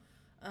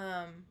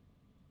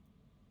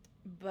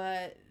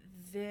 But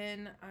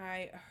then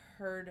I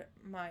heard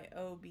my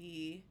OB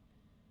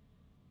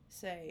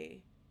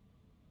say,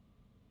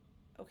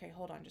 okay,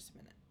 hold on just a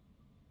minute.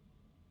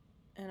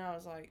 And I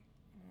was like,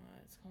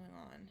 what's going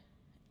on?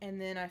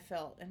 And then I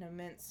felt an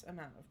immense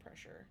amount of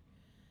pressure.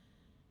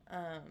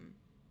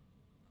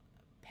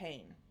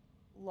 Pain.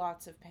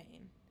 Lots of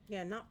pain.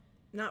 Yeah,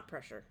 not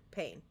pressure.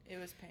 Pain. It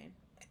was pain.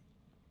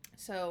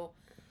 So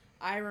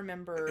I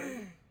remember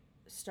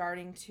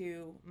starting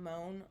to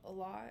moan a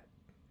lot.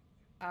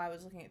 I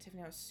was looking at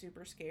Tiffany. I was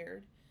super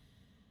scared.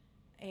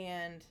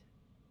 And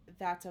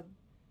that's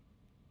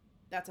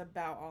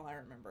about all I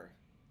remember.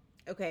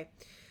 Okay.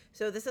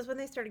 So this is when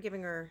they started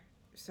giving her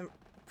some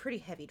pretty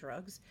heavy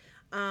drugs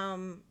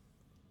at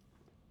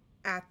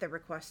the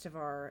request of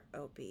our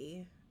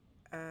OB.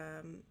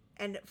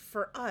 And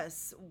for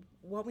us,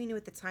 what we knew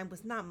at the time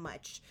was not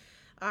much.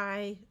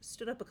 I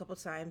stood up a couple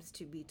times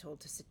to be told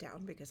to sit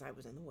down because I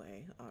was in the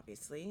way,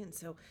 obviously. And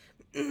so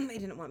they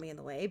didn't want me in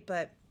the way.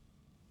 But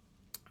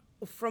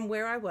from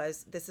where I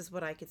was, this is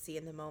what I could see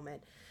in the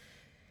moment.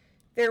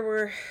 There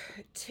were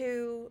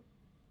two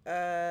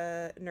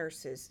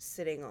nurses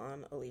sitting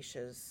on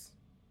Alicia's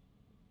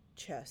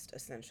chest,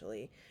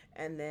 essentially.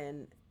 And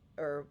then...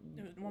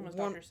 one was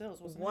Dr.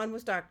 Sills, wasn't it?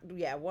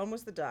 One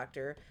was the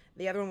doctor.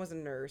 The other one was a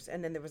nurse,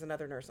 and then there was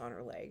another nurse on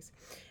her legs.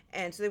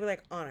 And so they were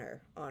like on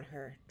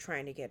her,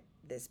 trying to get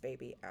this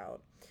baby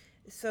out.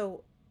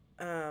 So,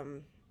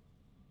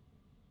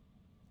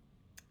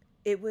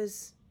 it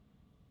was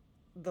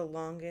the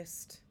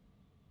longest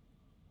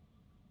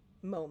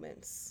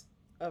moments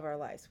of our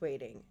lives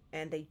waiting,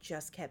 and they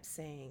just kept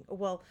saying,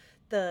 well,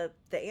 the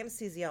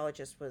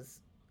anesthesiologist was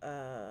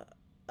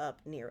up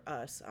near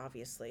us,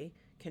 obviously,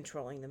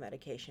 controlling the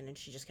medication, and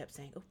she just kept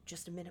saying, oh,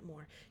 just a minute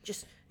more,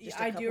 just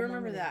I do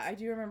remember that. I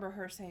do remember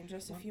her saying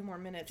just a few more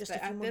minutes, just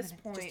at this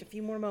point, just a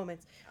few more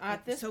moments.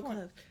 At this point,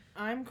 close.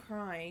 I'm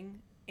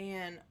crying,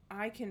 and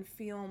I can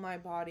feel my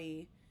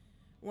body.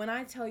 When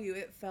I tell you,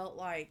 it felt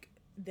like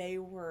they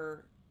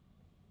were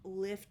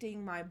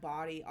lifting my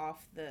body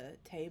off the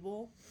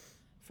table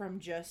from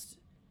just...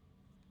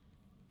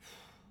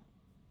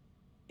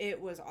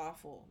 It was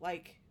awful.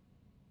 Like,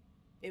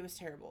 it was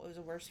terrible. It was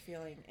the worst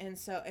feeling. And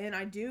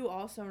I do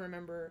also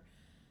remember,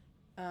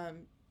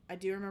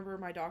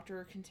 my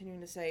doctor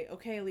continuing to say,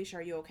 okay, Alicia,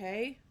 are you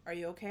okay? Are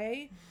you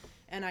okay?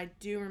 And I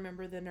do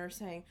remember the nurse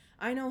saying,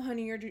 I know,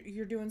 honey,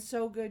 you're doing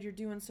so good. You're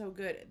doing so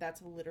good.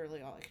 That's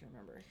literally all I can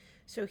remember.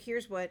 So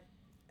here's what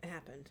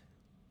happened.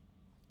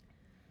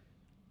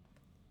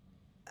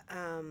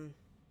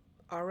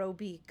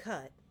 ROB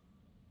cut.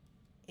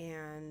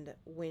 And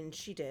when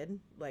she did,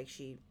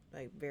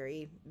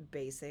 very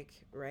basic,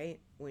 right?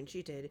 When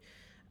she did,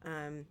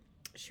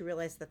 she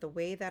realized that the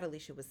way that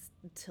Alicia was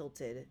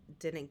tilted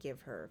didn't give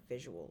her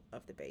visual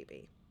of the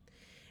baby.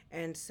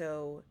 And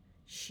so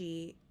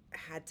she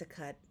had to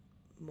cut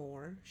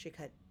more. She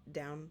cut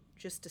down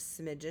just a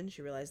smidgen.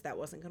 She realized that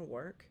wasn't going to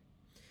work.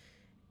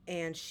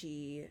 And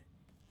Axyl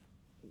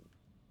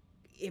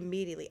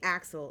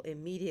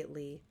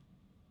immediately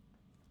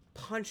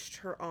punched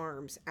her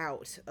arms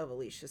out of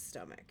Alicia's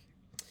stomach.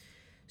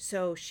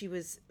 So she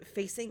was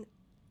facing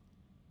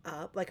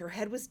up, like her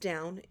head was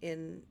down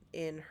in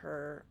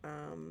her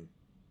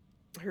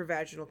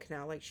vaginal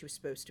canal, like she was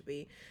supposed to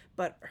be,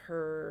 but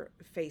her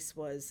face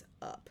was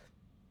up.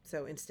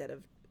 So instead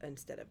of down.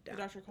 The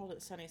doctor called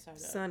it sunny side up.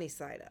 Sunny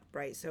side up,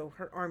 right? So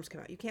her arms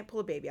come out. You can't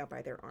pull a baby out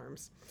by their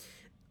arms.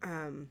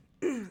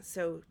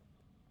 So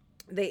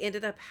they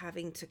ended up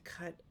having to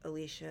cut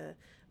Alicia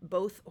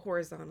both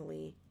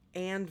horizontally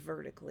and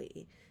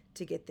vertically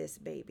to get this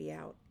baby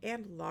out,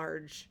 and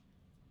large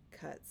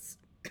cuts.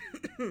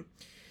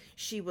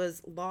 She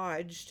was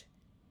lodged,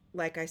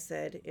 like I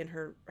said, in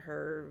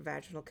her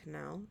vaginal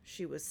canal.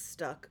 She was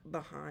stuck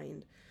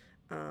behind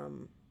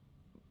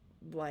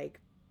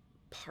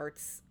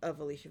parts of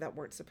Alicia that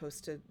weren't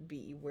supposed to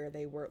be where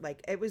they were.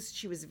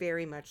 She was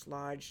very much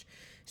lodged.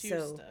 She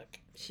was stuck.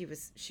 She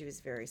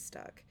was very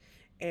stuck.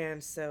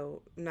 And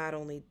so not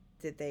only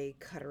did they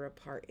cut her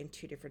apart in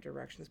two different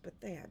directions, but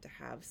they had to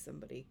have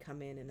somebody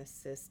come in and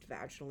assist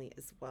vaginally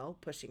as well,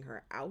 pushing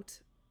her out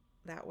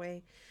that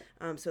way,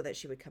 so that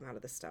she would come out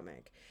of the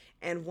stomach.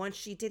 And once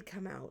she did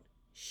come out,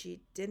 she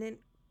didn't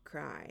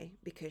cry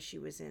because she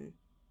was in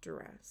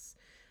duress.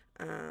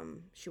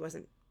 She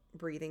wasn't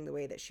breathing the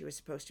way that she was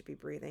supposed to be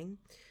breathing.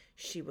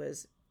 She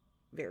was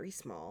very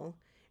small,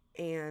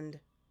 and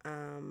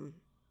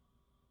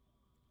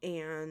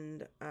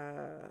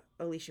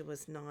Alicia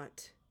was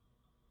not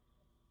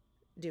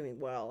doing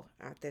well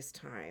at this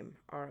time.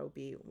 Our OB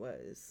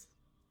was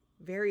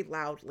very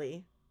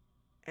loudly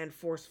and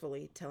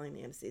forcefully telling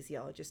the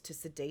anesthesiologist to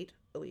sedate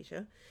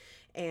Alicia,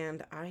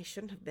 and I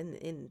shouldn't have been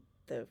in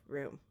the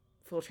room,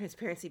 full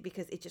transparency,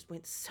 because it just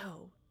went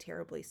so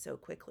terribly so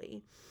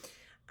quickly.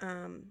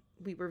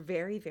 We were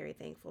very, very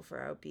thankful for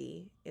our OB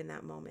in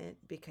that moment,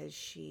 because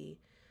she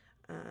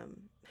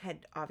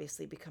had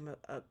obviously become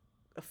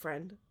a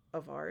friend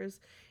of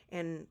ours,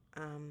 and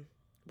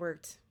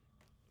worked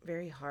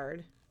very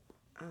hard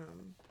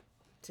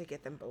to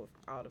get them both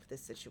out of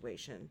this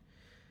situation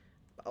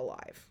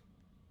alive.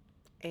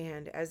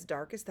 And as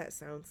dark as that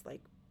sounds,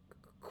 like,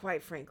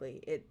 quite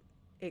frankly,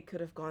 it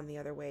could have gone the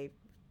other way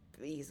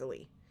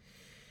easily.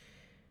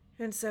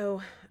 And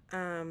so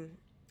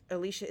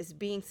Alicia is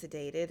being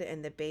sedated,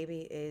 and the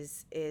baby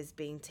is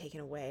being taken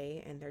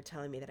away, and they're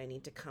telling me that I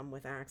need to come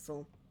with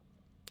Axyl.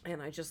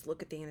 And I just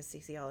look at the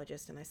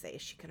anesthesiologist and I say,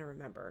 is she gonna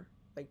remember,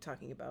 like,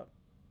 talking about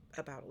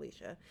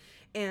Alicia?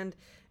 And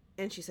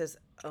she says,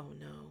 oh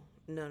no,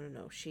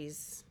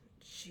 she's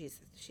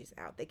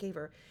out. They gave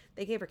her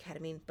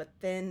ketamine, but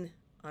then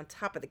on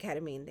top of the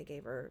ketamine, they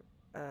gave her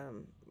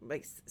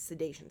like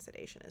sedation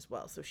as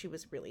well. So she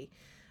was really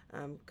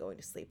going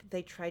to sleep.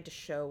 They tried to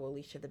show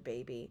Alicia the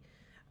baby,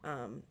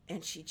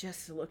 and she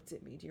just looked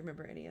at me. Do you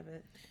remember any of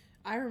it?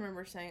 I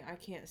remember saying, I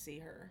can't see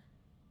her.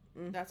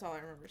 That's all I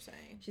remember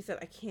saying. She said,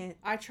 I can't.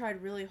 I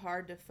tried really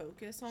hard to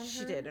focus on her.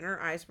 She did, and her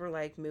eyes were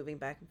like moving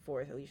back and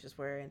forth. Alicia's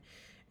wearing,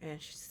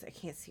 and she said, I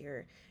can't see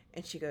her.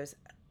 And she goes,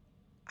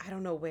 I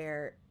don't know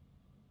where,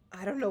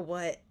 I don't know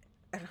what.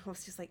 And I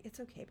was just like, it's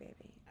okay,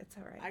 baby. It's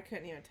all right. I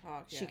couldn't even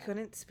talk. She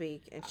couldn't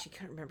speak, and she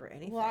couldn't remember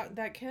anything. Well,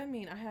 that could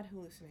mean I had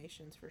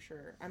hallucinations for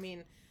sure. I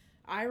mean,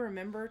 I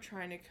remember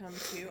trying to come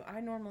to.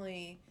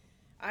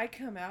 I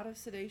come out of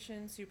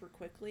sedation super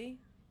quickly,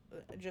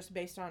 just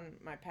based on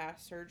my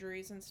past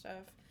surgeries and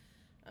stuff.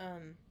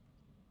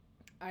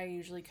 I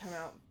usually come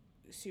out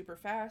super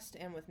fast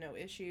and with no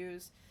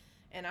issues.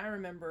 And I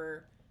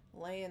remember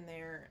laying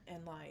there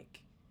and,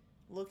 like,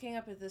 looking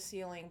up at the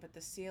ceiling, but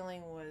the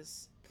ceiling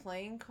was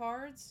playing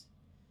cards,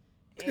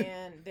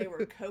 and they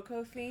were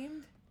Cocoa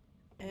themed.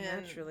 And,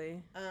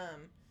 naturally.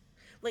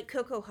 Like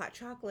Cocoa hot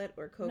chocolate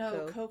or Cocoa?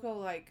 No, Cocoa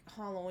like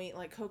Halloween,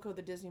 like Cocoa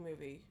the Disney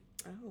movie.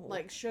 Oh.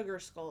 Like sugar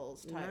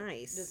skulls type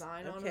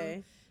design on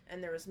them.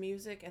 And there was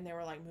music, and they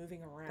were, like,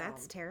 moving around.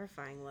 That's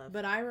terrifying, love.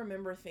 But I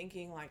remember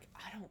thinking, like,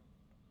 I don't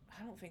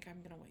think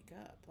I'm gonna wake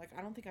up. Like,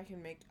 I don't think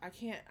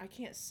I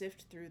can't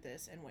sift through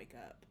this and wake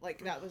up.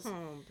 Like, that was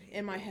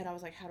in my head. I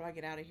was like, how do I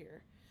get out of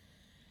here?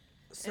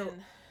 So,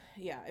 and,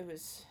 yeah, it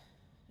was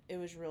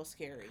real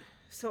scary.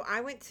 So I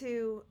went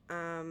to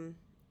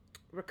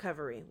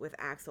recovery with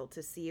Axyl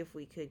to see if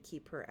we could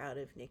keep her out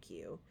of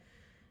NICU.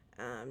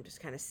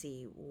 Just kind of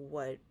see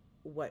what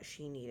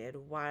she needed,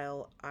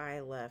 while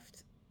I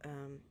left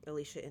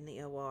Alicia in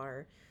the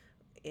OR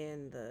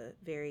in the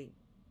very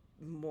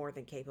more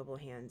than capable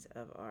hands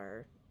of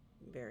our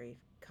very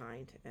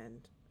kind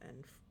and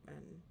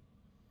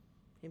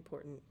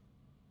important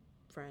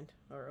friend,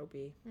 our OB.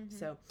 Mm-hmm.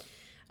 So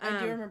I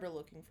do remember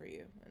looking for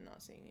you and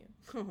not seeing you.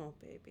 Oh,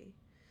 baby.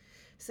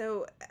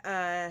 So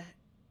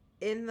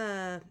in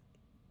the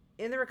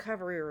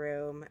recovery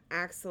room,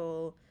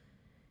 Axyl,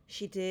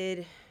 she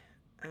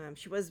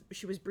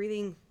was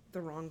breathing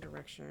the wrong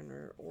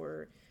direction,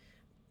 or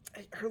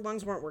her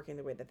lungs weren't working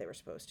the way that they were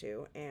supposed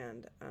to,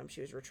 and she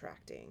was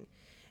retracting.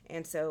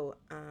 And so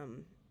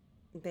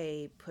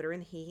they put her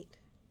in the heat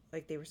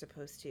like they were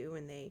supposed to,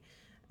 and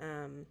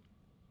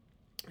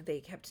they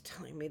kept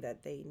telling me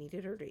that they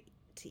needed her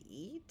to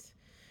eat.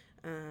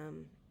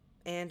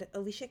 And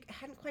Alicia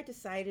hadn't quite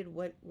decided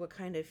what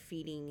kind of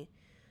feeding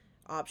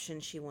option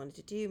she wanted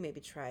to do.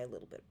 Maybe try a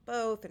little bit of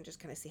both and just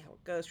kind of see how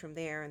it goes from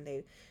there. And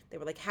they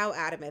were like, how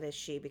adamant is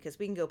she? Because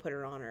we can go put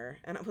her on her.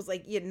 And I was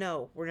like, yeah,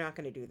 no, we're not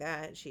going to do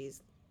that.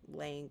 She's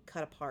laying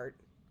cut apart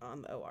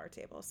on the OR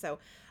table. So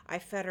I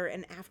fed her,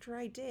 and after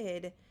I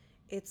did,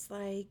 it's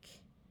like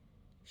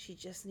she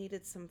just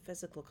needed some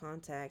physical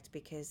contact,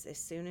 because as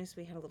soon as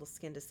we had a little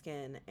skin to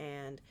skin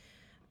and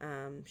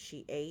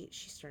she ate,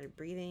 she started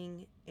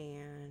breathing,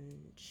 and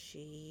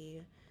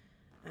she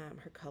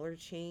her color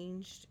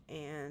changed,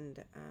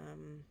 and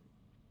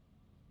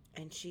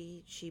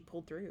she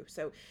pulled through.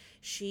 So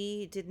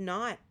she did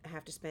not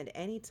have to spend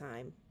any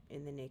time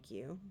in the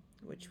NICU,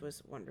 which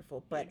was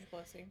wonderful, but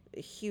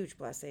a huge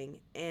blessing.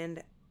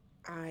 And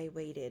I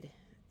waited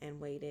and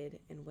waited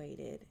and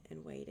waited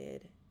and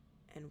waited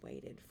and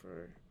waited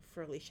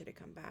for Alicia to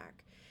come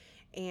back.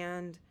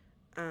 And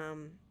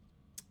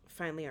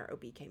finally our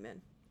OB came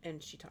in,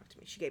 and she talked to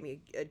me. She gave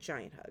me a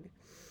giant hug,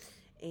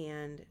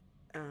 and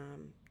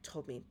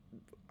told me,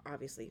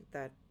 obviously,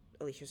 that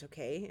Alicia's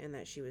okay and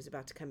that she was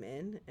about to come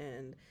in,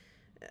 and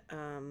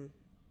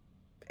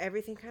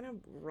everything kind of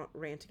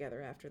ran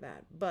together after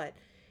that. But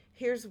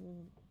here's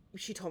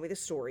she told me the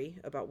story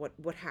about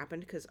what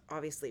happened, because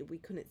obviously we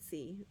couldn't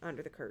see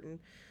under the curtain.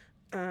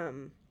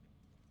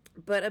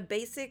 But a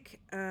basic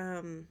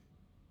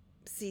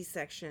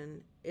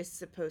C-section is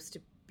supposed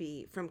to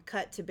be, from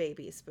cut to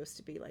baby, is supposed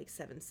to be like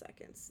 7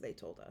 seconds, they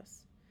told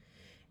us.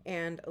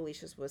 And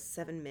Alicia's was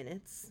 7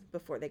 minutes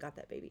before they got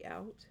that baby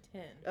out.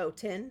 10. Oh,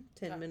 10?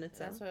 10 minutes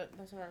that's out.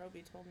 That's what our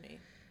OB told me.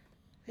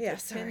 Yeah,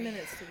 sorry. 10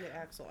 minutes to get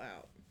Axyl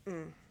out.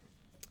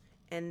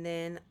 And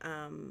then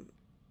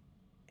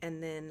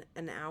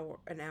an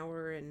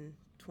hour and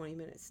 20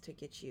 minutes to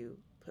get you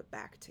put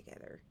back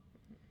together.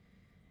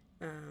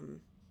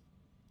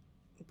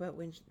 But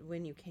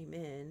when you came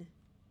in,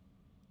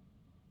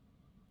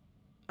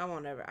 I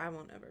won't ever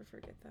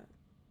forget that.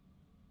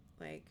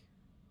 Like,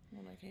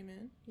 when I came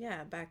in?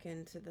 Yeah, back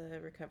into the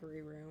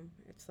recovery room.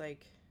 It's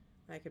like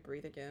I could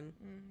breathe again.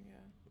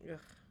 Yeah. Ugh,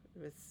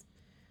 it was.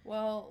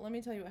 Well, let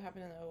me tell you what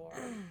happened in the OR.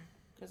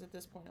 Because at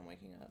this point I'm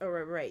waking up. Oh,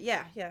 right.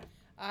 Yeah.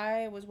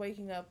 I was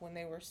waking up when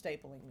they were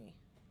stapling me.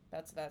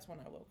 That's when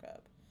I woke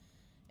up.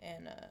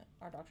 And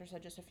our doctor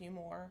said just a few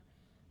more.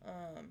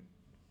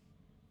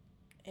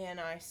 And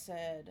I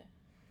said,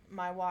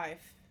 my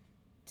wife,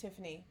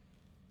 Tiffany,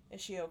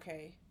 is she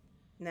okay?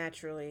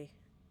 Naturally.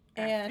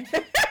 And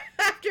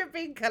after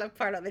being cut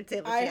apart on the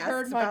table, I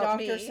heard my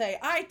doctor say,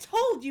 I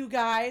told you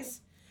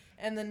guys.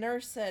 And the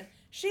nurse said,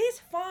 she's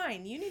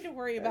fine. You need to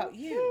worry about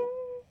you.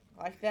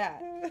 Like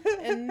that.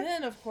 And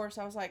then, of course,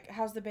 I was like,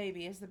 how's the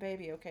baby? Is the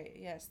baby okay?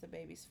 Yes, the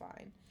baby's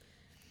fine.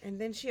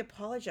 And then she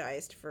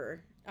apologized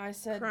for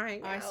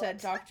crying out. I said,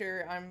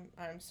 doctor,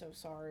 I'm so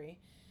sorry.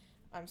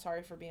 I'm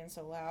sorry for being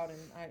so loud, and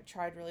I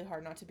tried really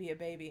hard not to be a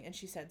baby. And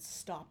she said,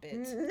 stop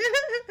it.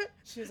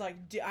 She was like,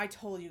 I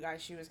told you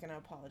guys she was going to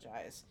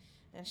apologize.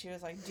 And she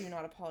was like, do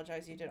not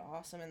apologize. You did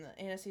awesome. And the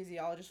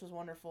anesthesiologist was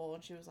wonderful.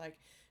 And she was like,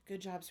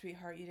 good job,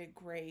 sweetheart. You did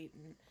great.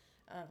 And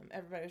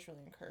everybody was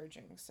really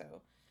encouraging.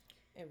 So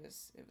it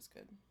was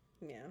good.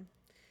 Yeah.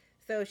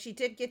 So she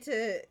did get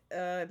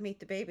to meet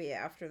the baby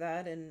after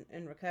that in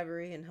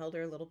recovery, and held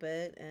her a little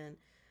bit. And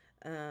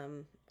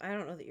I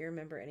don't know that you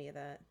remember any of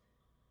that.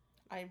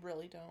 I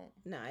really don't.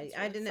 No,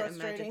 I didn't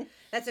imagine.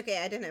 That's okay.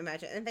 I didn't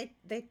imagine. And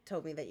they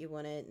told me that you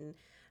wouldn't.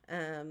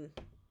 And,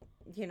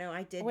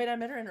 I did. Wait, I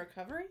met her in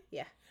recovery?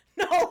 Yeah.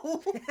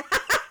 No.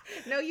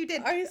 No, you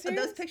did. Are you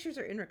serious? Those pictures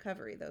are in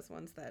recovery. Those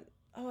ones that.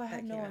 Oh, I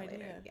had no idea.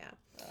 Later. Yeah.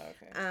 Oh,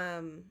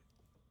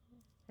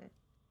 okay.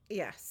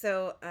 Yeah.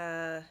 So,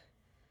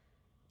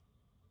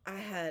 I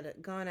had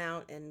gone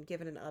out and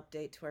given an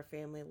update to our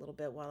family a little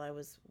bit while I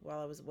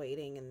was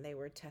waiting, and they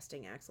were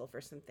testing Axyl for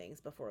some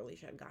things before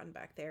Alicia had gotten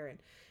back there,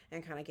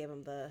 and kind of gave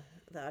them the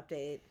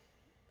update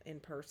in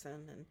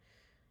person,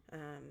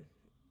 and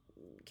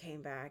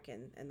came back,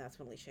 and that's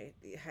when Alicia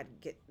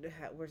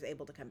was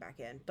able to come back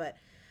in. But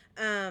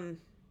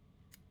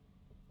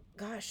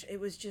gosh, it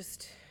was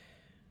just,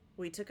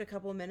 we took a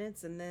couple of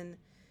minutes, and then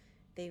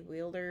they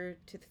wheeled her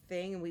to the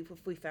thing, and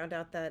we found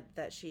out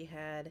that she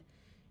had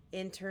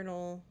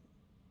internal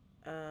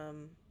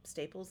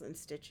staples and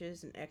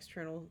stitches, and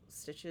external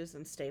stitches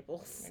and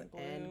staples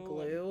and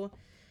glue,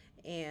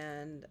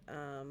 and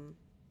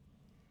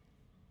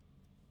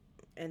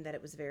that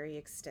it was very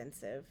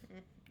extensive.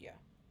 Yeah,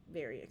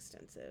 very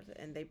extensive.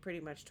 And they pretty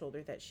much told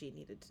her that she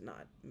needed to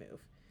not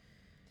move.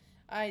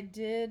 I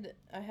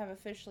have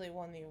officially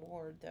won the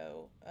award,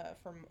 though,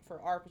 for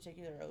our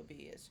particular OB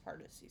is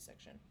hardest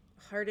C-section.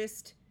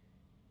 Hardest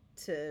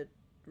to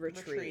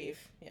retrieve.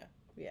 Yeah.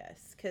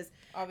 Yes, because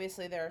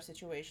obviously there are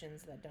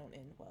situations that don't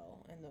end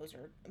well, and those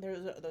are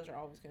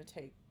always going to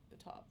take the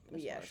top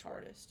as far as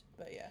hardest.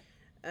 But yeah,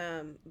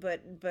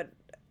 but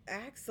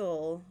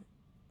Axyl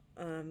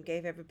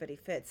gave everybody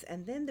fits,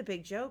 and then the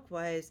big joke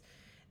was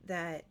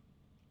that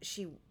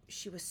she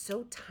was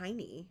so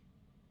tiny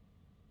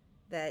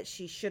that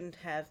she shouldn't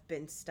have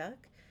been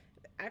stuck.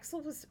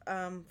 Axyl was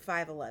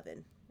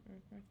 5'11".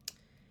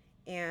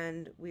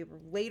 And we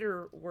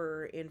later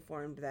were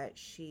informed that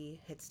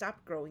she had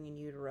stopped growing in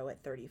utero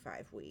at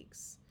 35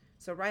 weeks.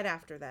 So right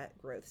after that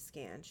growth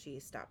scan, she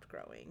stopped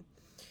growing.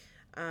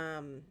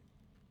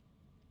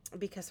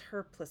 Because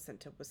her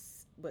placenta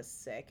was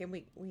sick, and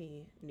we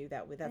knew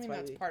that. That's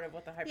part of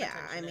what the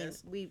hypertension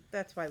is.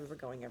 That's why we were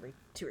going every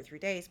 2 or 3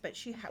 days. But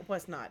she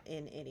was not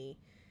in any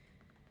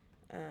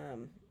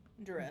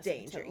duress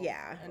danger.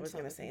 I was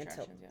going to say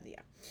until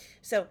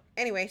So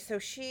anyway, so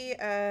she.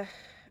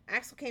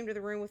 Axyl came to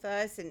the room with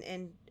us,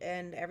 and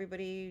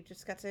everybody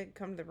just got to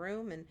come to the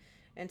room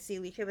and see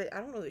Alicia. But I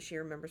don't know that she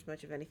remembers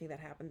much of anything that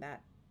happened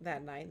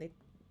that night.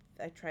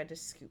 I tried to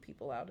scoop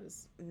people out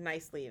as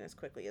nicely and as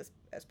quickly as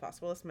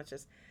possible, as much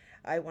as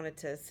I wanted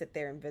to sit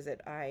there and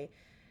visit. I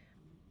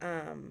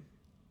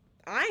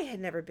had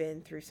never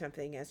been through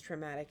something as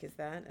traumatic as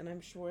that, and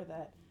I'm sure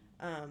that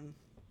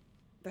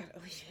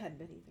Alicia hadn't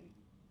been either.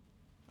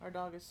 Our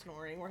dog is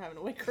snoring. We're having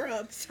to wake her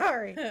up.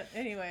 Sorry.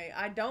 Anyway,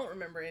 I don't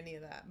remember any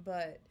of that,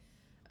 but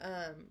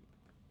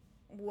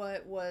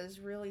what was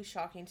really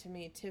shocking to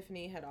me,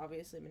 Tiffany had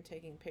obviously been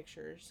taking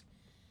pictures,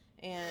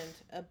 and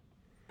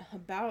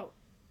about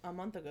a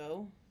month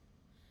ago,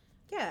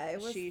 Yeah,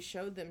 it was. She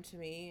showed them to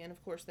me, and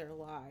of course they're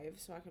live,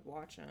 so I could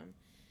watch them.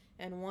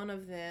 And one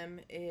of them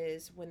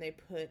is when they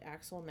put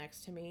Axyl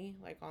next to me,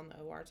 like on the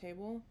OR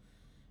table,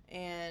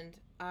 and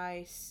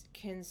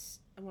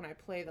when I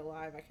play the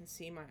live, I can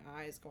see my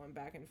eyes going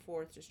back and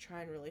forth, just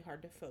trying really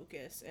hard to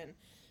focus, and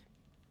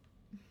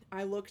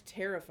I look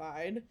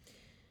terrified.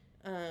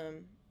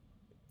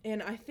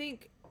 And I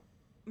think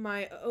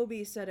my OB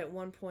said at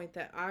one point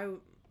that I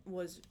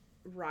was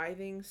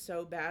writhing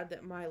so bad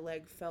that my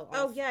leg fell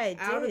off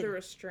out of the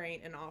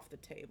restraint and off the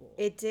table.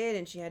 It did,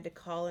 and she had to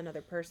call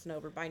another person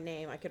over by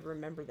name. I could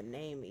remember the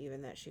name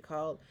even that she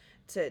called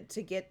to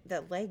get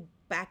that leg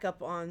back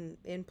up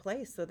in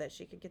place so that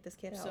she could get this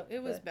kid out. So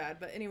it was bad.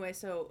 But anyway,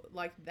 so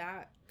like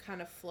that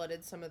kind of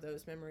flooded some of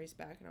those memories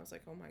back, and I was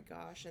like, oh my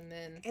gosh.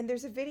 And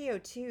there's a video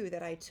too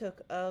that I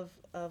took of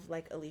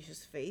like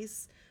Alicia's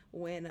face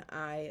when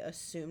I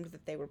assumed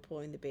that they were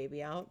pulling the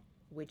baby out,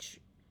 which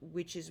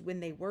is when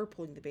they were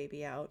pulling the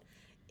baby out,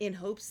 in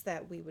hopes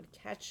that we would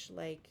catch,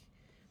 like,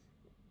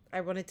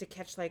 I wanted to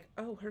catch, like,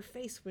 oh, her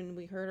face when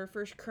we heard her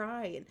first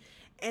cry,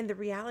 and the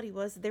reality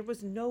was there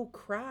was no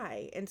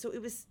cry, and so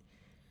it was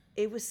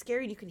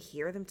scary. You can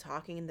hear them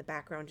talking in the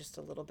background just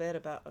a little bit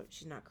about, oh,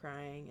 she's not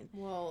crying, and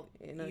well,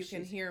 you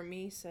can hear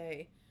me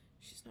say,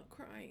 she's not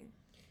crying,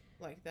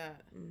 like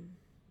that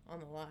on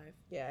the live.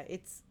 Yeah,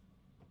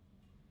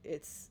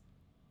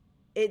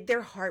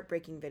 they're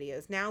heartbreaking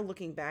videos. Now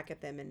looking back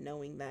at them and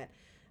knowing that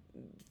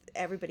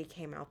everybody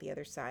came out the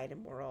other side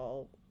and we're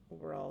all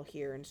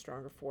here and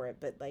stronger for it,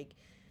 but like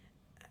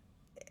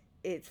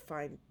it's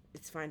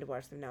fine to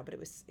watch them now, but it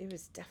was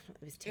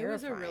terrifying. It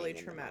was a really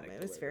traumatic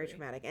moment. It was very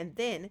traumatic. And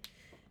then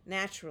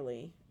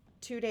naturally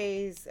 2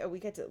 days we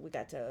got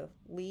to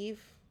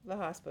leave the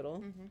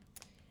hospital,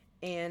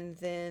 and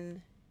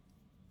then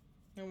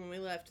when we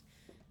left,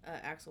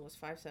 Axyl was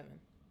 5'7".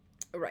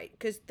 Right,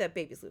 because the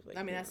babies lose weight.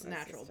 I mean, that's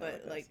natural,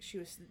 but like she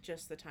was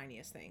just the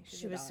tiniest thing.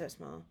 She was so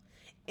small,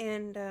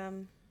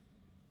 and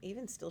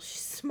even still,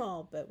 she's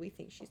small, but we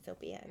think she's so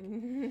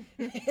big.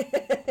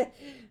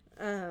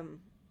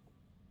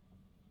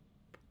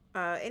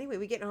 Anyway,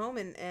 we get home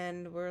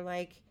and we're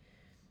like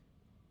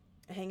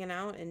hanging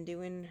out and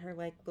doing her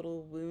like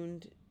little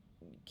wound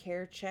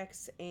care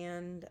checks,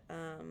 and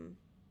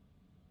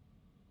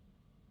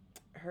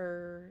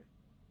her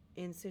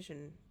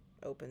incision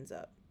opens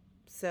up.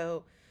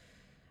 So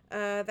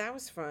that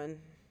was fun.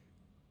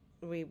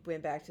 We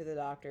went back to the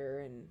doctor,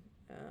 and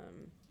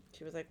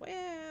she was like,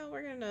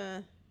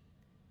 well,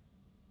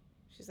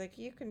 she's like,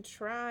 you can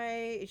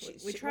try.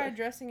 We tried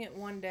dressing it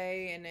one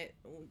day, and it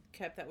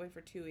kept that way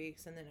for 2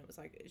 weeks, and then it was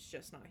like, it's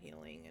just not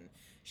healing. And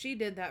she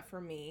did that for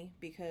me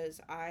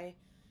because I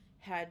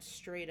had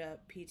straight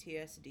up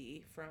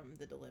PTSD from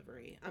the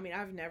delivery. I mean,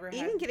 I've never had...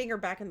 Even getting her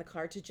back in the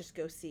car to just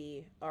go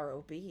see our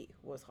OB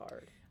was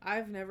hard.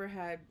 I've never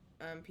had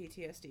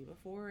PTSD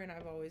before, and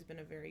I've always been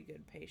a very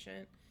good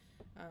patient,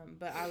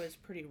 but I was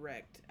pretty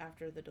wrecked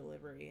after the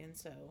delivery, and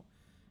so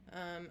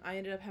I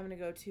ended up having to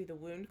go to the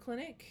wound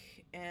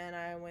clinic, and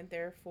I went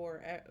there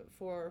for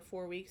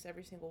 4 weeks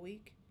every single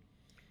week.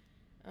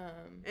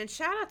 And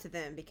shout out to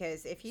them,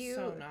 because if you...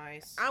 So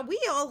nice. We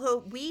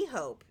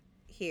hope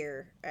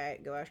here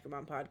at Go Ask Your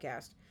Mom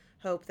podcast,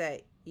 hope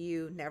that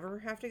you never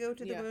have to go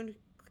to the wound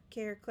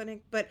care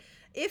clinic, but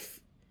if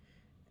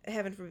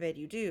heaven forbid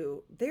you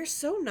do, they're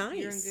so nice.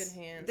 You're in good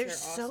hands. They're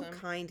so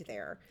kind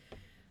there.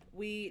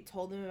 We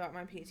told them about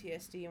my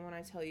PTSD, and when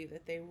I tell you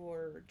that they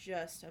were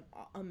just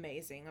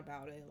amazing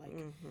about it, like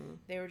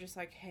they were just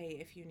like, hey,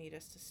 if you need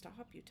us to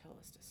stop, you tell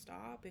us to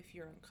stop. If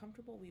you're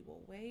uncomfortable, we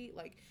will wait.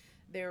 Like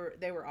they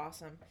were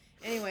awesome.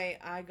 Anyway,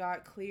 I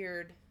got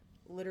cleared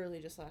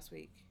literally just last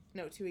week.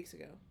 No, 2 weeks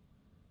ago.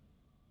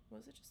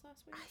 Was it just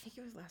last week? I think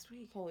it was last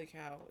week. Holy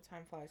cow,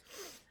 time flies.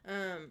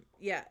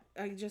 Yeah,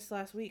 just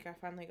last week I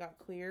finally got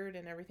cleared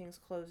and everything's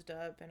closed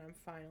up and I'm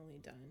finally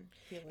done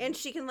healing. And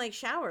she can like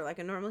shower like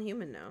a normal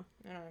human now.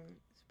 And I'm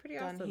pretty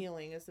done awesome.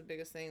 Healing is the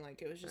biggest thing.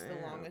 Like it was just the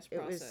longest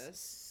process. It was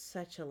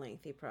such a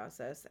lengthy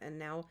process, and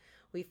now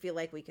we feel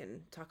like we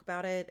can talk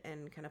about it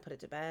and kind of put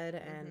it to bed,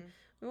 and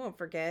we won't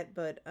forget.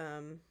 But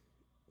and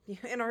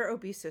our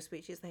OB's so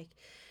sweet. She's like,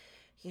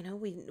 you know,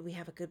 we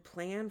have a good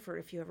plan for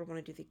if you ever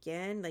want to do it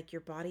again. Like, your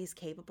body's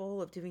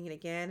capable of doing it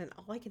again. And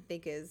all I can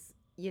think is,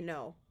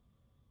 no.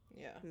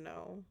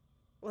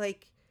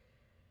 Like,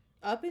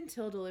 up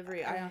until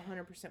delivery, I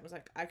 100% was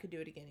like, I could do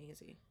it again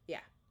easy.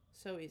 Yeah.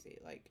 So easy.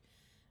 Like,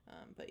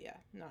 but yeah,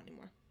 not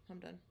anymore. I'm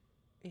done.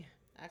 Yeah.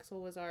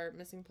 Axyl was our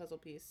missing puzzle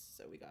piece,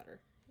 so we got her.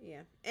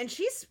 Yeah. And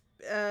she's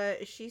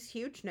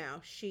huge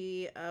now.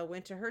 She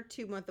went to her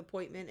 2-month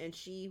appointment, and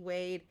she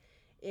weighed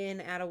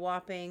in at a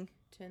whopping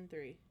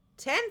 10.3.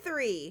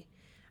 10.3.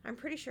 I'm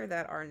pretty sure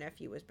that our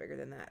nephew was bigger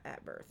than that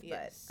at birth.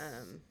 Yes, but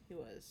he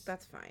was.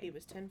 That's fine. He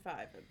was 10.5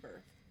 at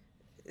birth.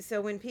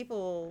 So when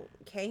people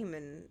came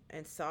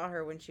and saw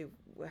her when she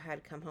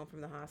had come home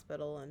from the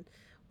hospital and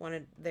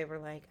they were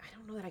like, I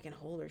don't know that I can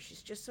hold her.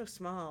 She's just so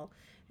small.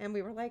 And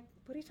we were like,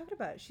 what are you talking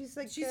about? She's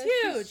like, she's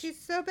huge. She's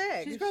so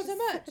big. She's grown so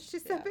much.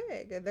 She's so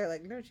big. And they're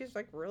like, no, she's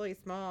like really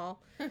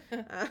small.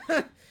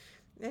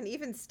 And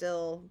even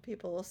still,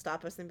 people will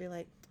stop us and be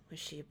like, was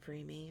she a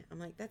preemie? I'm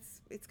like,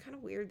 it's kind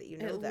of weird that you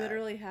know that. It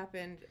literally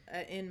happened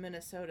in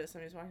Minnesota.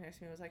 Somebody was walking next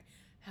to me and was like,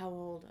 how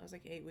old? I was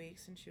like, 8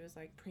 weeks. And she was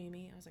like,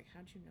 preemie. I was like,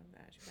 how'd you know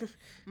that? She was like,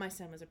 my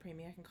son was a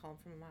preemie. I can call him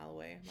from a mile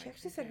away. She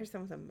actually said her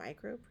son was a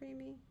micro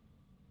preemie.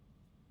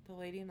 The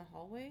lady in the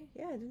hallway?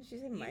 Yeah, didn't she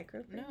say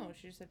micro preemie? No,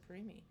 she just said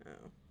preemie.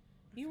 Oh.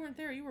 You weren't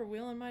there. You were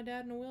wheeling my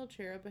dad in a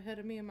wheelchair up ahead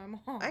of me and my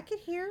mom. I could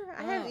hear.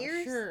 I have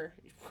ears. Sure.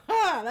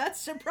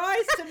 That's a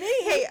surprise to me.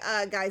 Hey,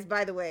 guys,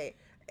 by the way,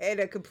 in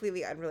a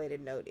completely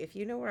unrelated note, if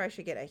you know where I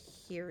should get a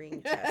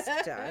hearing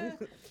test done,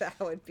 that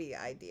would be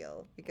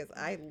ideal because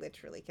I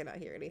literally cannot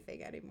hear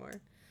anything anymore.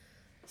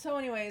 So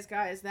anyways,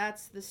 guys,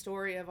 that's the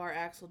story of our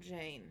Axyl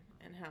Jane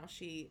and how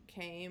she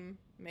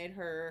made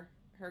her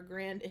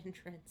grand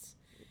entrance.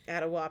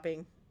 At a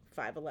whopping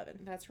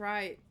 5'11". That's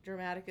right.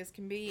 Dramatic as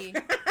can be.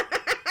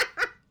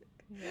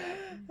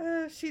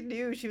 Yeah. She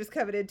knew she was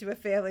coming into a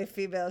family of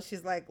females.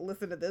 She's like,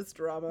 listen to this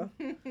drama.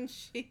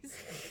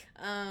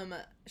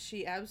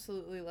 She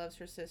absolutely loves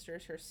her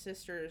sisters. Her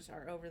sisters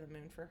are over the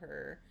moon for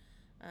her.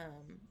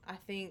 I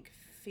think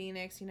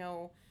Phoenix,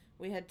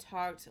 we had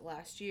talked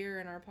last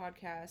year in our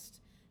podcast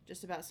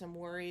just about some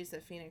worries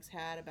that Phoenix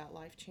had about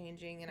life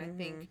changing. And I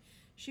think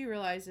she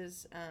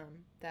realizes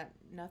that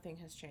nothing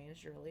has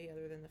changed really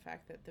other than the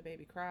fact that the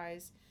baby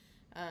cries.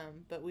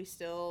 But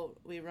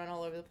we run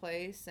all over the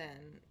place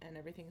and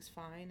everything's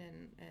fine.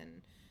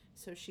 And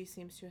so she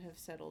seems to have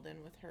settled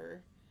in with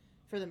her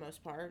for the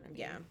most part. I mean,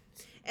 yeah.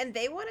 And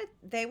they want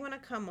to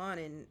come on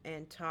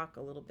and talk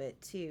a little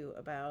bit too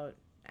about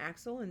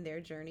Axyl and their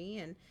journey.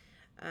 And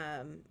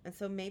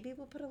so maybe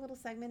we'll put a little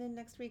segment in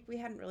next week. We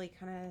hadn't really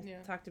kind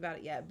of talked about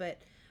it yet,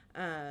 but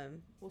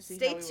we'll see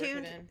stay how we tuned.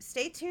 work it in.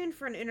 Stay tuned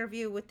for an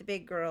interview with the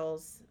big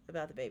girls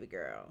about the baby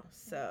girl.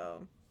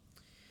 So,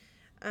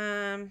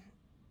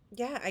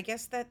 yeah, I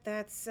guess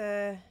that's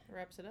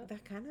wraps it up.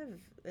 That kind of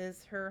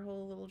is her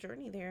whole little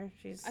journey there.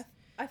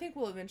 I think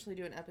we'll eventually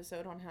do an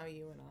episode on how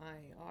you and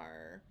I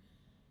are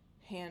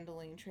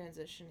handling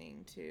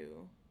transitioning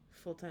to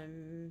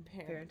full-time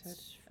parenthood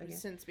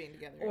since being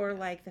together. Or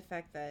like the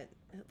fact that,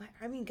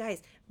 I mean,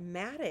 guys,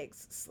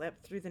 Maddox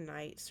slept through the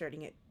night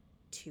starting at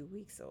 2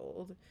 weeks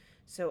old.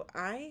 So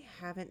I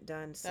haven't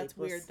done sleepless. That's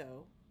weird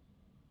though.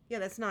 Yeah,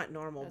 that's not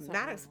normal. That's not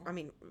Maddox, normal. I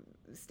mean,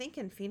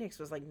 stinking Phoenix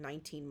was like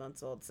 19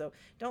 months old. So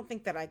don't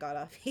think that I got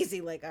off easy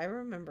like I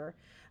remember.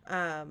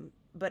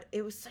 But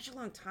it was such a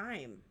long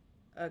time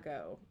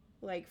ago,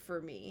 like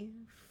for me,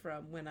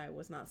 from when I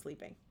was not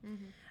sleeping.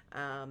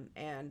 Mm-hmm.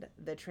 And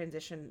the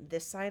transition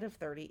this side of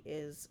 30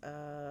 is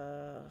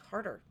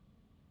harder.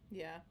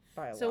 Yeah.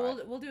 By a lot.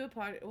 So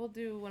we'll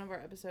do one of our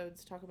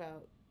episodes talk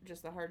about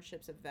just the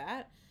hardships of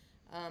that,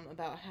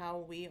 about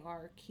how we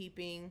are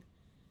keeping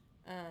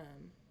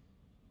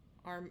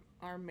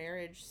our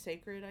marriage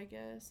sacred, I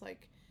guess,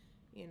 like,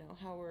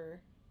 how we're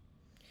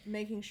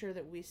making sure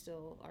that we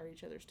still are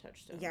each other's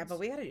touchstones. Yeah, but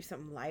we got to do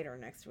something lighter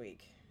next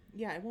week.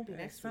 Yeah, it won't be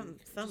next week.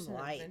 Something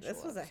light.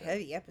 This was a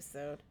heavy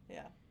episode.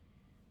 Yeah.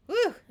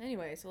 Woo!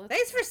 Anyway, so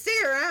thanks for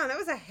sticking around. That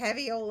was a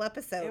heavy old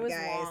episode, it was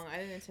guys. long. I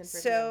didn't intend for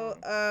it to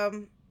be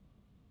long.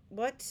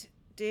 What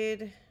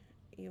did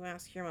you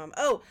ask your mom?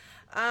 Oh,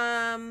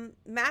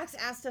 Maddox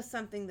asked us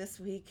something this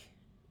week,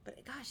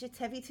 but gosh, it's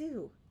heavy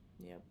too.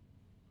 Yep.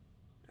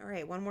 All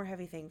right, one more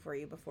heavy thing for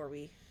you before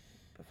we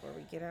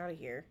get out of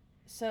here.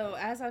 So,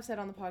 as I've said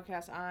on the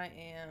podcast, I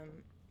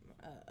am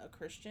a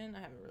Christian. I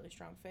have a really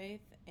strong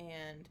faith,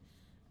 and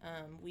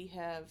we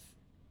have,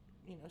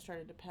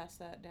 started to pass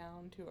that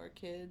down to our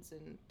kids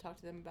and talk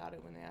to them about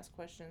it when they ask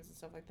questions and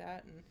stuff like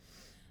that.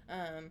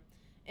 And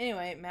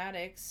anyway,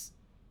 Maddox,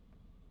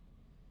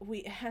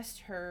 we asked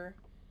her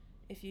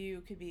if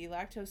you could be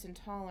lactose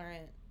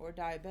intolerant or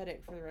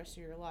diabetic for the rest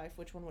of your life,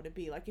 which one would it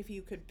be? Like, if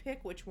you could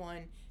pick which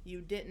one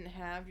you didn't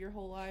have your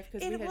whole life,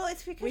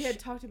 because we had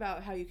talked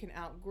about how you can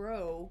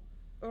outgrow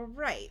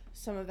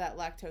some of that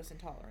lactose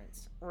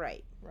intolerance.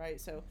 Right.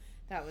 So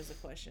that was the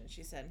question.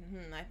 She said,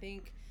 I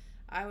think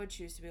I would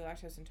choose to be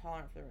lactose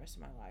intolerant for the rest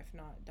of my life,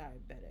 not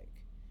diabetic.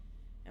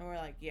 And we're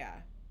like, yeah,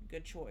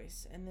 good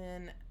choice. And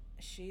then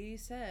she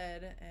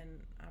said,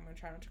 and I'm going to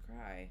try not to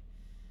cry,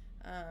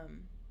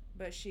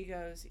 but she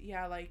goes,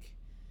 yeah, like,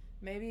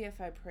 maybe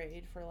if I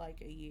prayed for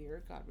like a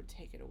year, God would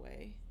take it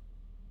away.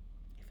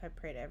 If I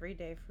prayed every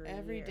day for a year.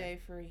 Every day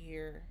for a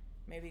year,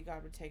 maybe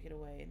God would take it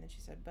away. And then she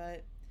said,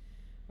 but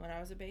when I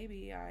was a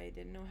baby, I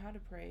didn't know how to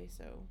pray,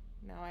 so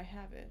now I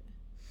have it.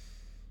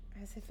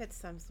 As if it's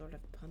some sort of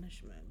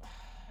punishment.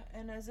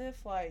 And as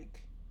if,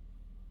 like,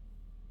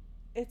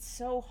 it's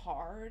so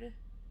hard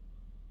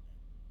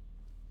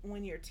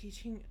when you're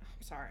teaching.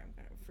 I'm sorry,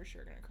 for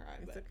sure gonna cry.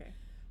 It's okay.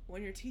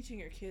 When you're teaching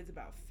your kids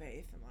about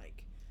faith and,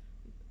 like,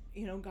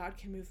 God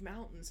can move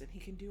mountains and he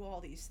can do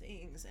all these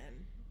things,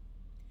 and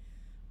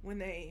when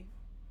they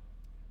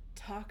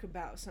talk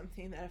about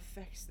something that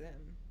affects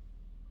them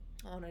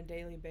on a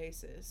daily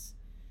basis,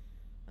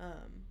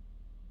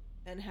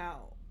 and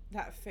how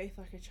that faith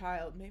like a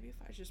child, maybe if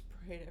I just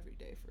prayed every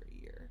day for a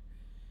year,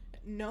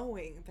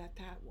 knowing that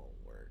won't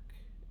work.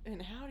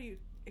 And how do you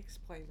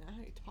explain that?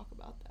 How do you talk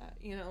about that?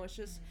 You know, it's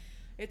just,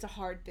 it's a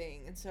hard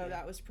thing. And so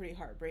that was pretty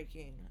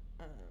heartbreaking.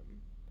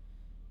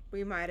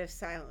 We might have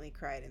silently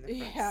cried in the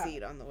front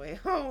seat on the way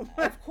home.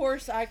 Of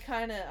course, I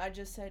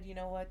just said, you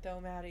know what,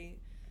 though, Maddie?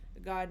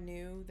 God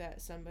knew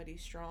that somebody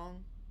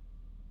strong,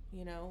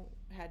 you know,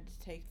 had to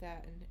take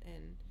that,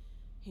 and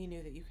he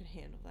knew that you could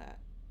handle that.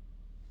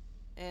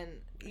 And,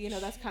 you know,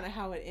 that's kind of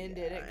how it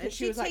ended. Yeah. And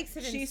she was like,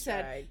 she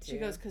said, she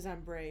goes, because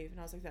I'm brave. And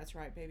I was like, that's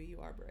right, baby,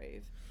 you are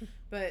brave.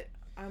 But,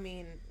 I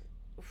mean,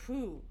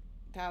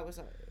 that was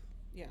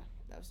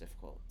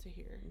difficult to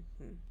hear.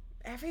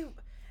 Mm-hmm.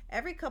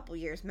 Every couple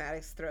years,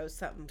 Maddox throws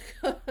something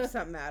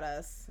at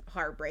us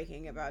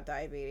heartbreaking about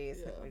diabetes.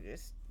 Yeah. That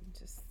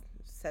just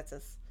sets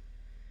us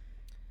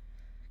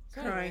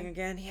crying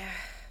again. Yeah,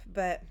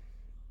 but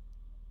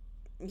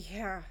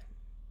yeah,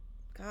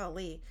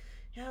 golly.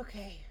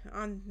 Okay,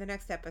 on the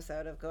next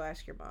episode of Go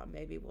Ask Your Mom,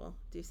 maybe we'll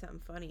do something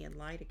funny and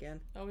light again.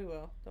 Oh, we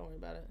will. Don't worry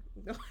about it.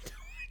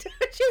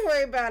 Don't you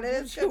worry about it.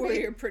 It's gonna be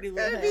your pretty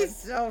little head.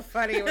 It's gonna be so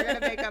funny. We're gonna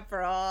make up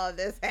for all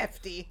this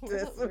hefty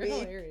this week.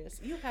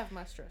 Hilarious. You have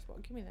my stress ball.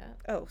 Give me that.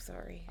 Oh,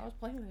 sorry. I was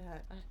playing with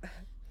that.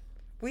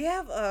 We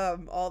have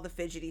all the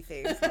fidgety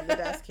things on the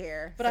desk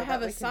here. But so I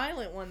have a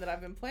silent one that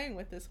I've been playing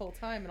with this whole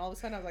time, and all of a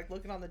sudden I was like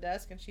looking on the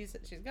desk, and she's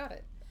got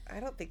it. I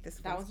don't think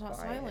that one's not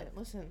quiet. Silent.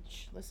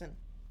 Listen.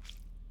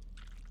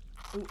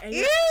 Ooh,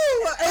 Ew!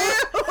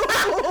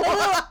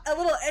 A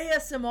little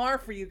ASMR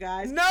for you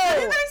guys. No,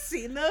 have you guys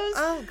seen those?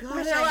 Oh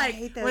gosh, I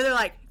hate those. Where they're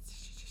like,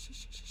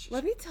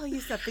 let me tell you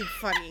something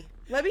funny.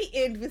 Let me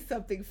end with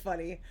something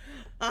funny.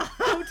 Don't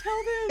tell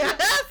them.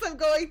 Yes, I'm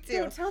going to.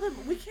 Don't tell them.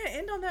 We can't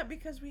end on that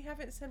because we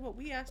haven't said what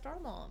we asked our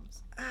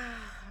moms.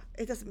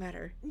 It doesn't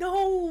matter.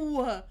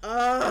 No. Do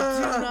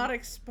not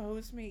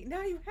expose me.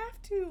 Now you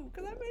have to,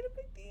 because I made a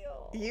big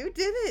deal. You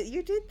did it.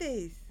 You did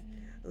this.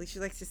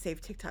 Alicia likes to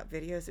save TikTok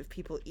videos of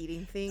people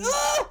eating things.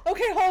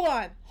 Okay,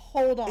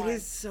 hold on. It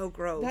is so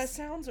gross. That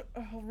sounds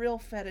real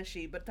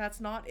fetishy, but that's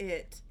not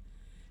it.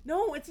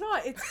 No, it's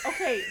not. It's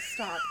okay.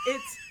 Stop.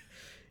 It's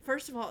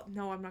first of all,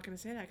 no, I'm not going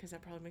to say that because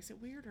that probably makes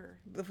it weirder.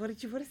 What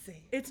did you want to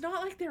say? It's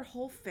not like their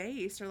whole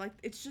face or like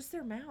it's just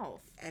their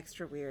mouth.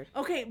 Extra weird.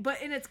 Okay, but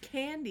and it's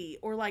candy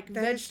or like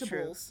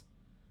vegetables.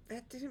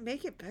 That didn't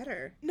make it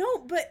better. No,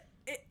 but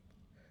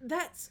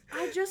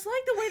I just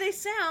like the way they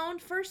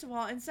sound, first of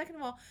all, and second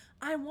of all,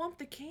 I want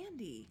the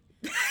candy.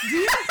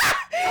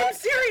 I'm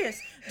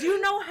serious. Do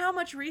you know how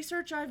much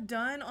research I've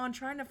done on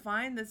trying to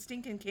find the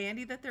stinking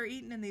candy that they're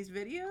eating in these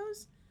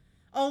videos?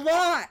 A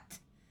lot.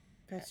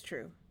 That's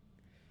true.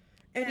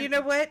 And you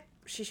know what?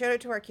 She showed it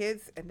to our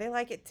kids, and they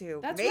like it too.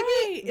 That's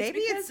right. Maybe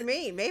it's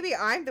me. Maybe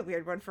I'm the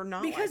weird one for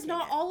not liking it. Because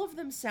not all of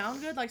them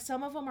sound good. Like,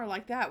 some of them are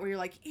like that, where you're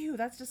like, ew,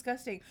 that's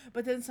disgusting.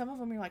 But then some of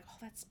them, you're like,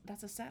 oh,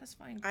 that's a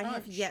satisfying crunch. I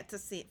have yet to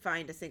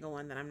find a single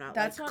one that I'm not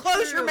that's like, not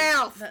close true. Your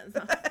mouth!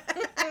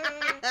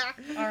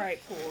 All right,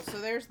 cool. So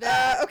there's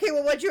that. Okay,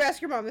 well, what'd you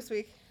ask your mom this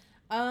week?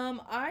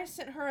 I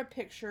sent her a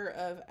picture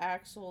of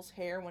Axel's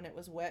hair when it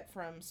was wet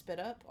from spit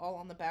up, all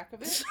on the back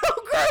of it. So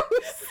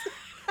gross!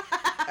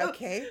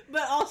 Okay.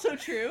 But also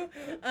true.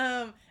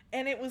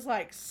 And it was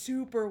like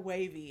super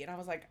wavy. And I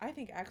was like, I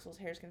think Axel's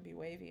hair is going to be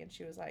wavy. And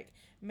she was like,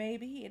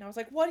 maybe. And I was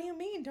like, what do you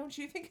mean? Don't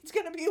you think it's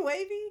going to be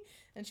wavy?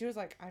 And she was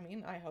like, I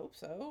mean, I hope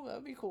so.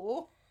 That'd be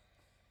cool.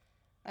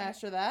 I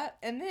asked her that.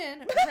 And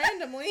then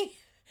randomly,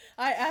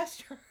 I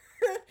asked her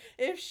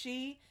if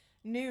she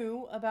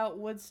knew about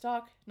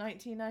Woodstock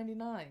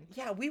 1999.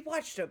 Yeah, we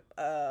watched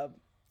a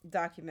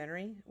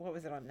documentary. What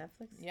was it, on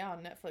Netflix? Yeah,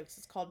 on Netflix.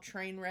 It's called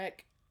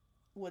Trainwreck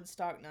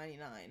Woodstock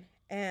 99.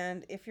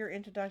 And if you're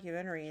into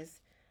documentaries,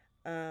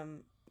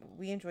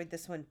 we enjoyed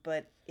this one,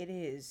 but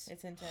it's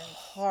intense,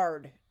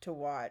 hard to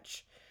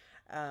watch.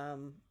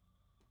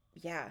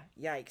 Yeah,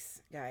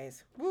 yikes,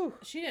 guys. Woo.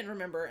 She didn't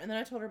remember, and then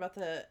I told her about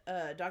the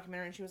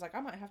documentary, and she was like,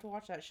 I might have to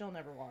watch that. She'll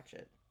never watch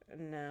it.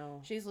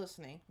 No. She's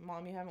listening.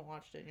 Mom, you haven't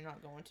watched it. You're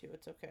not going to.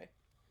 It's okay.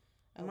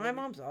 My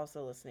mom's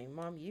also listening.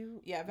 Mom,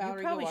 Valerie, you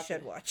probably go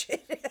should watch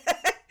it.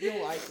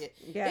 You'll like it.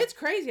 Yeah. It's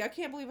crazy. I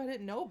can't believe I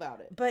didn't know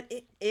about it. But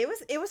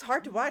it was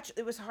hard to watch.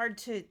 It was hard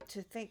to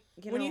think.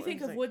 When you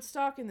think of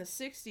Woodstock in the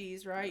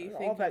 60s, right? You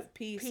think of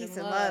peace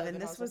and love. And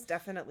this was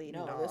definitely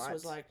not. This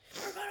was like,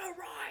 we're going to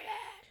riot.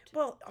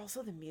 Well,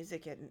 also the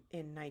music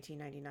in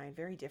 1999,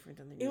 very different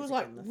than the music. It was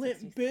like in the Limp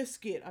 60s.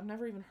 Bizkit. I've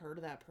never even heard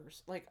of that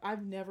person. Like,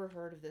 I've never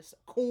heard of this.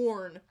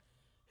 Korn.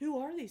 Who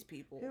are these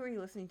people? Who were you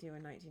listening to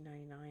in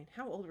 1999?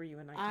 How old were you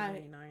in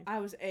 1999? I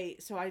was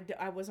 8, so I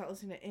was not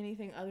listening to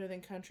anything other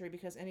than country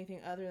because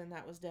anything other than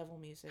that was devil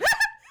music.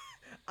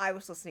 I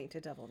was listening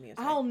to devil music.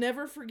 I'll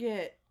never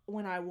forget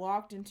when I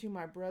walked into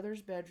my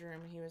brother's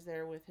bedroom. He was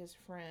there with his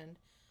friend.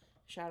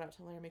 Shout out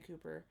to Laramie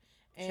Cooper.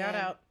 And shout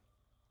out.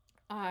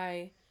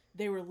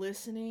 They were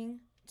listening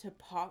to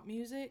pop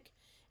music,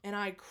 and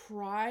I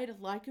cried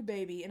like a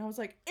baby, and I was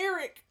like,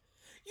 Eric,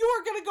 you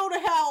are going to go to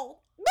hell.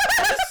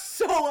 I was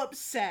so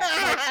upset.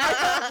 Like,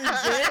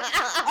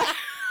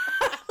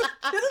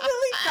 I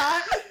literally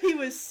thought he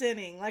was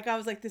sinning. Like, I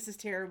was like, this is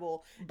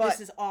terrible. This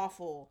is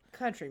awful.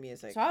 Country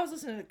music. So I was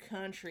listening to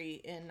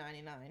country in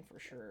 99 for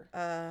sure.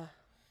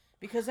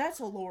 Because that's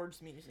a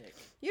Lord's music.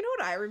 You know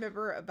what I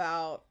remember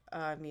about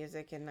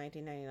music in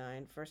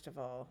 1999? First of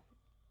all,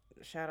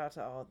 shout out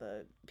to all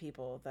the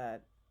people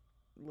that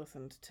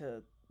listened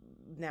to,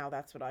 now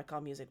that's what I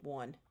call Music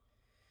 1.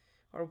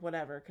 Or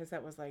whatever, because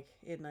that was like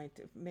in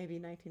maybe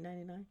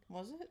 1999.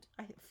 Was it?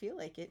 I feel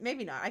like it.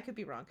 Maybe not. I could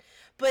be wrong.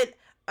 But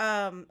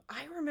I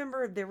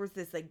remember there was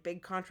this like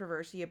big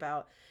controversy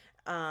about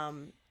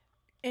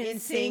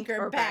NSYNC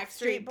or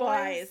Backstreet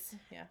Boys.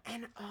 Yeah.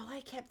 And all I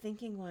kept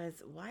thinking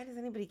was, why does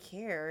anybody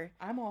care?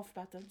 I'm off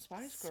about them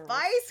Spice Girls.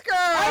 Spice Girls!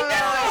 I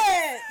know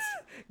it!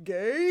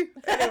 Gay?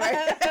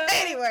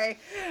 Anyway,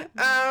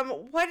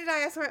 what did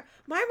I ask for?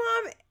 My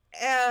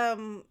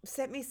mom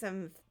sent me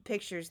some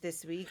pictures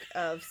this week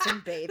of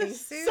some bathing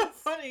suits. So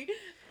funny.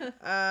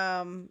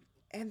 And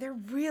they're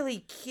really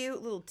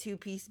cute little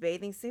 2-piece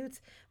bathing suits.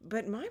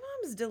 But my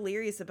mom's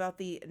delirious about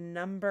the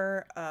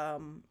number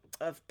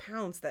of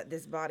pounds that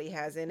this body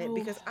has in it,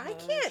 because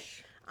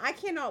I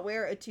cannot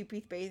wear a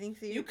 2-piece bathing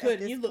suit. You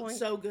couldn't. You look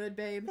so good,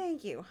 babe.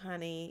 Thank you,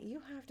 honey.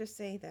 You have to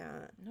say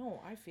that.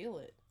 No, I feel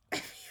it.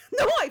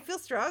 No, I feel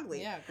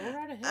strongly. Yeah, go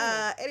right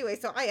ahead. Anyway,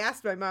 so I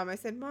asked my mom, I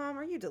said, Mom,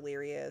 are you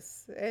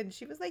delirious? And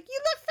she was like, you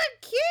look so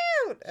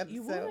cute. And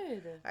you so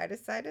would. I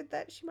decided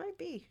that she might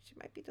be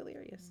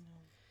delirious.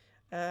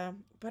 No.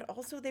 But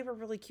also they were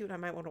really cute. I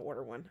might want to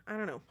order one. I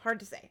don't know.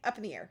 Hard to say. Up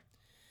in the air.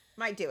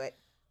 Might do it.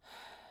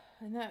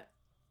 And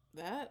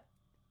that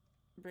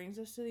brings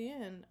us to the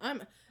end.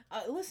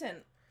 Listen,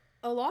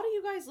 a lot of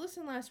you guys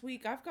listened last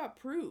week. I've got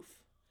proof.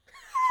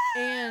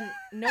 And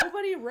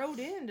nobody wrote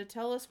in to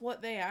tell us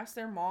what they asked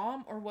their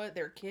mom, or what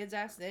their kids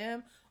asked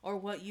them, or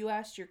what you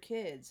asked your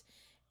kids.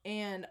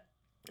 And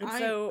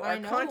so our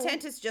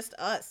content is just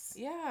us.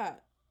 Yeah.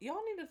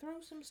 Y'all need to throw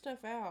some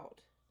stuff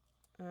out.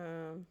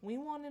 We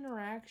want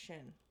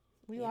interaction.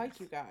 We like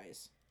you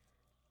guys.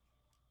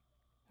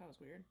 That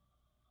was weird.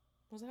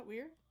 Was that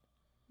weird?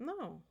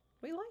 No.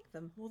 We like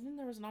them. Well, then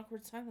there was an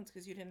awkward silence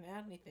because you didn't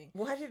add anything.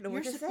 Well, I didn't know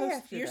what to say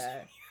after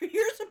that.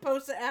 You're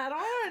supposed to add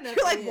on.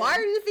 You're like, why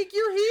do you think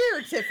you're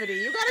here, Tiffany?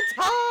 You gotta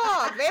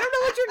talk. They don't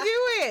know what you're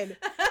doing.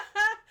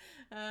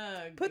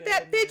 Put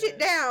that fidget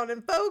down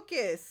and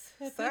focus.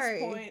 At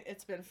this point,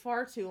 it's been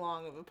far too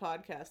long of a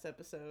podcast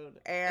episode.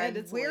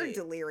 And we're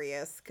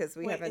delirious because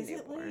we have a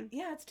newborn.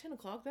 Yeah, it's 10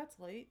 o'clock. That's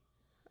late.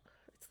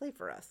 It's late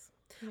for us.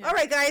 Yeah. All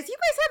right, guys. You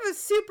guys have a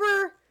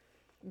super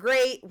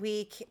great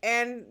week,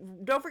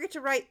 and don't forget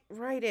to write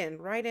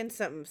in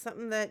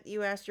something that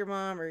you asked your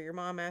mom, or your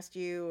mom asked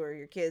you, or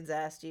your kids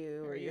asked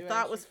you, or you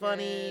thought was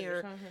funny,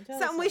 or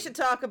something we should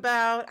talk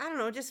about. I don't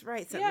know, just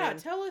write something. Yeah,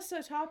 tell us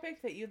a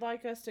topic that you'd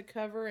like us to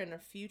cover in a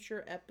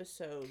future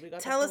episode.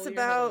 Tell us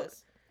about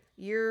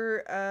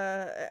your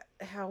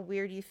how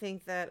weird you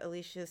think that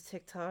Alicia's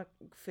TikTok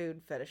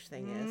food fetish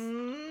thing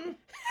is.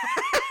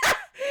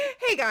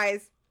 Hey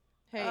guys.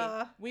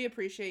 Hey, we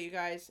appreciate you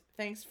guys.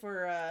 Thanks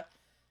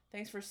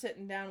for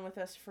sitting down with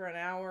us for an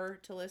hour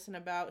to listen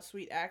about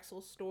Sweet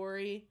Axyl's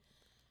story.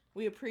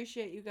 We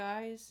appreciate you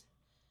guys.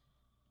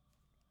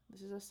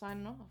 This is us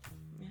signing off.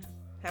 Yeah.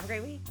 Have a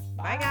great week.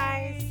 Bye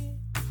guys.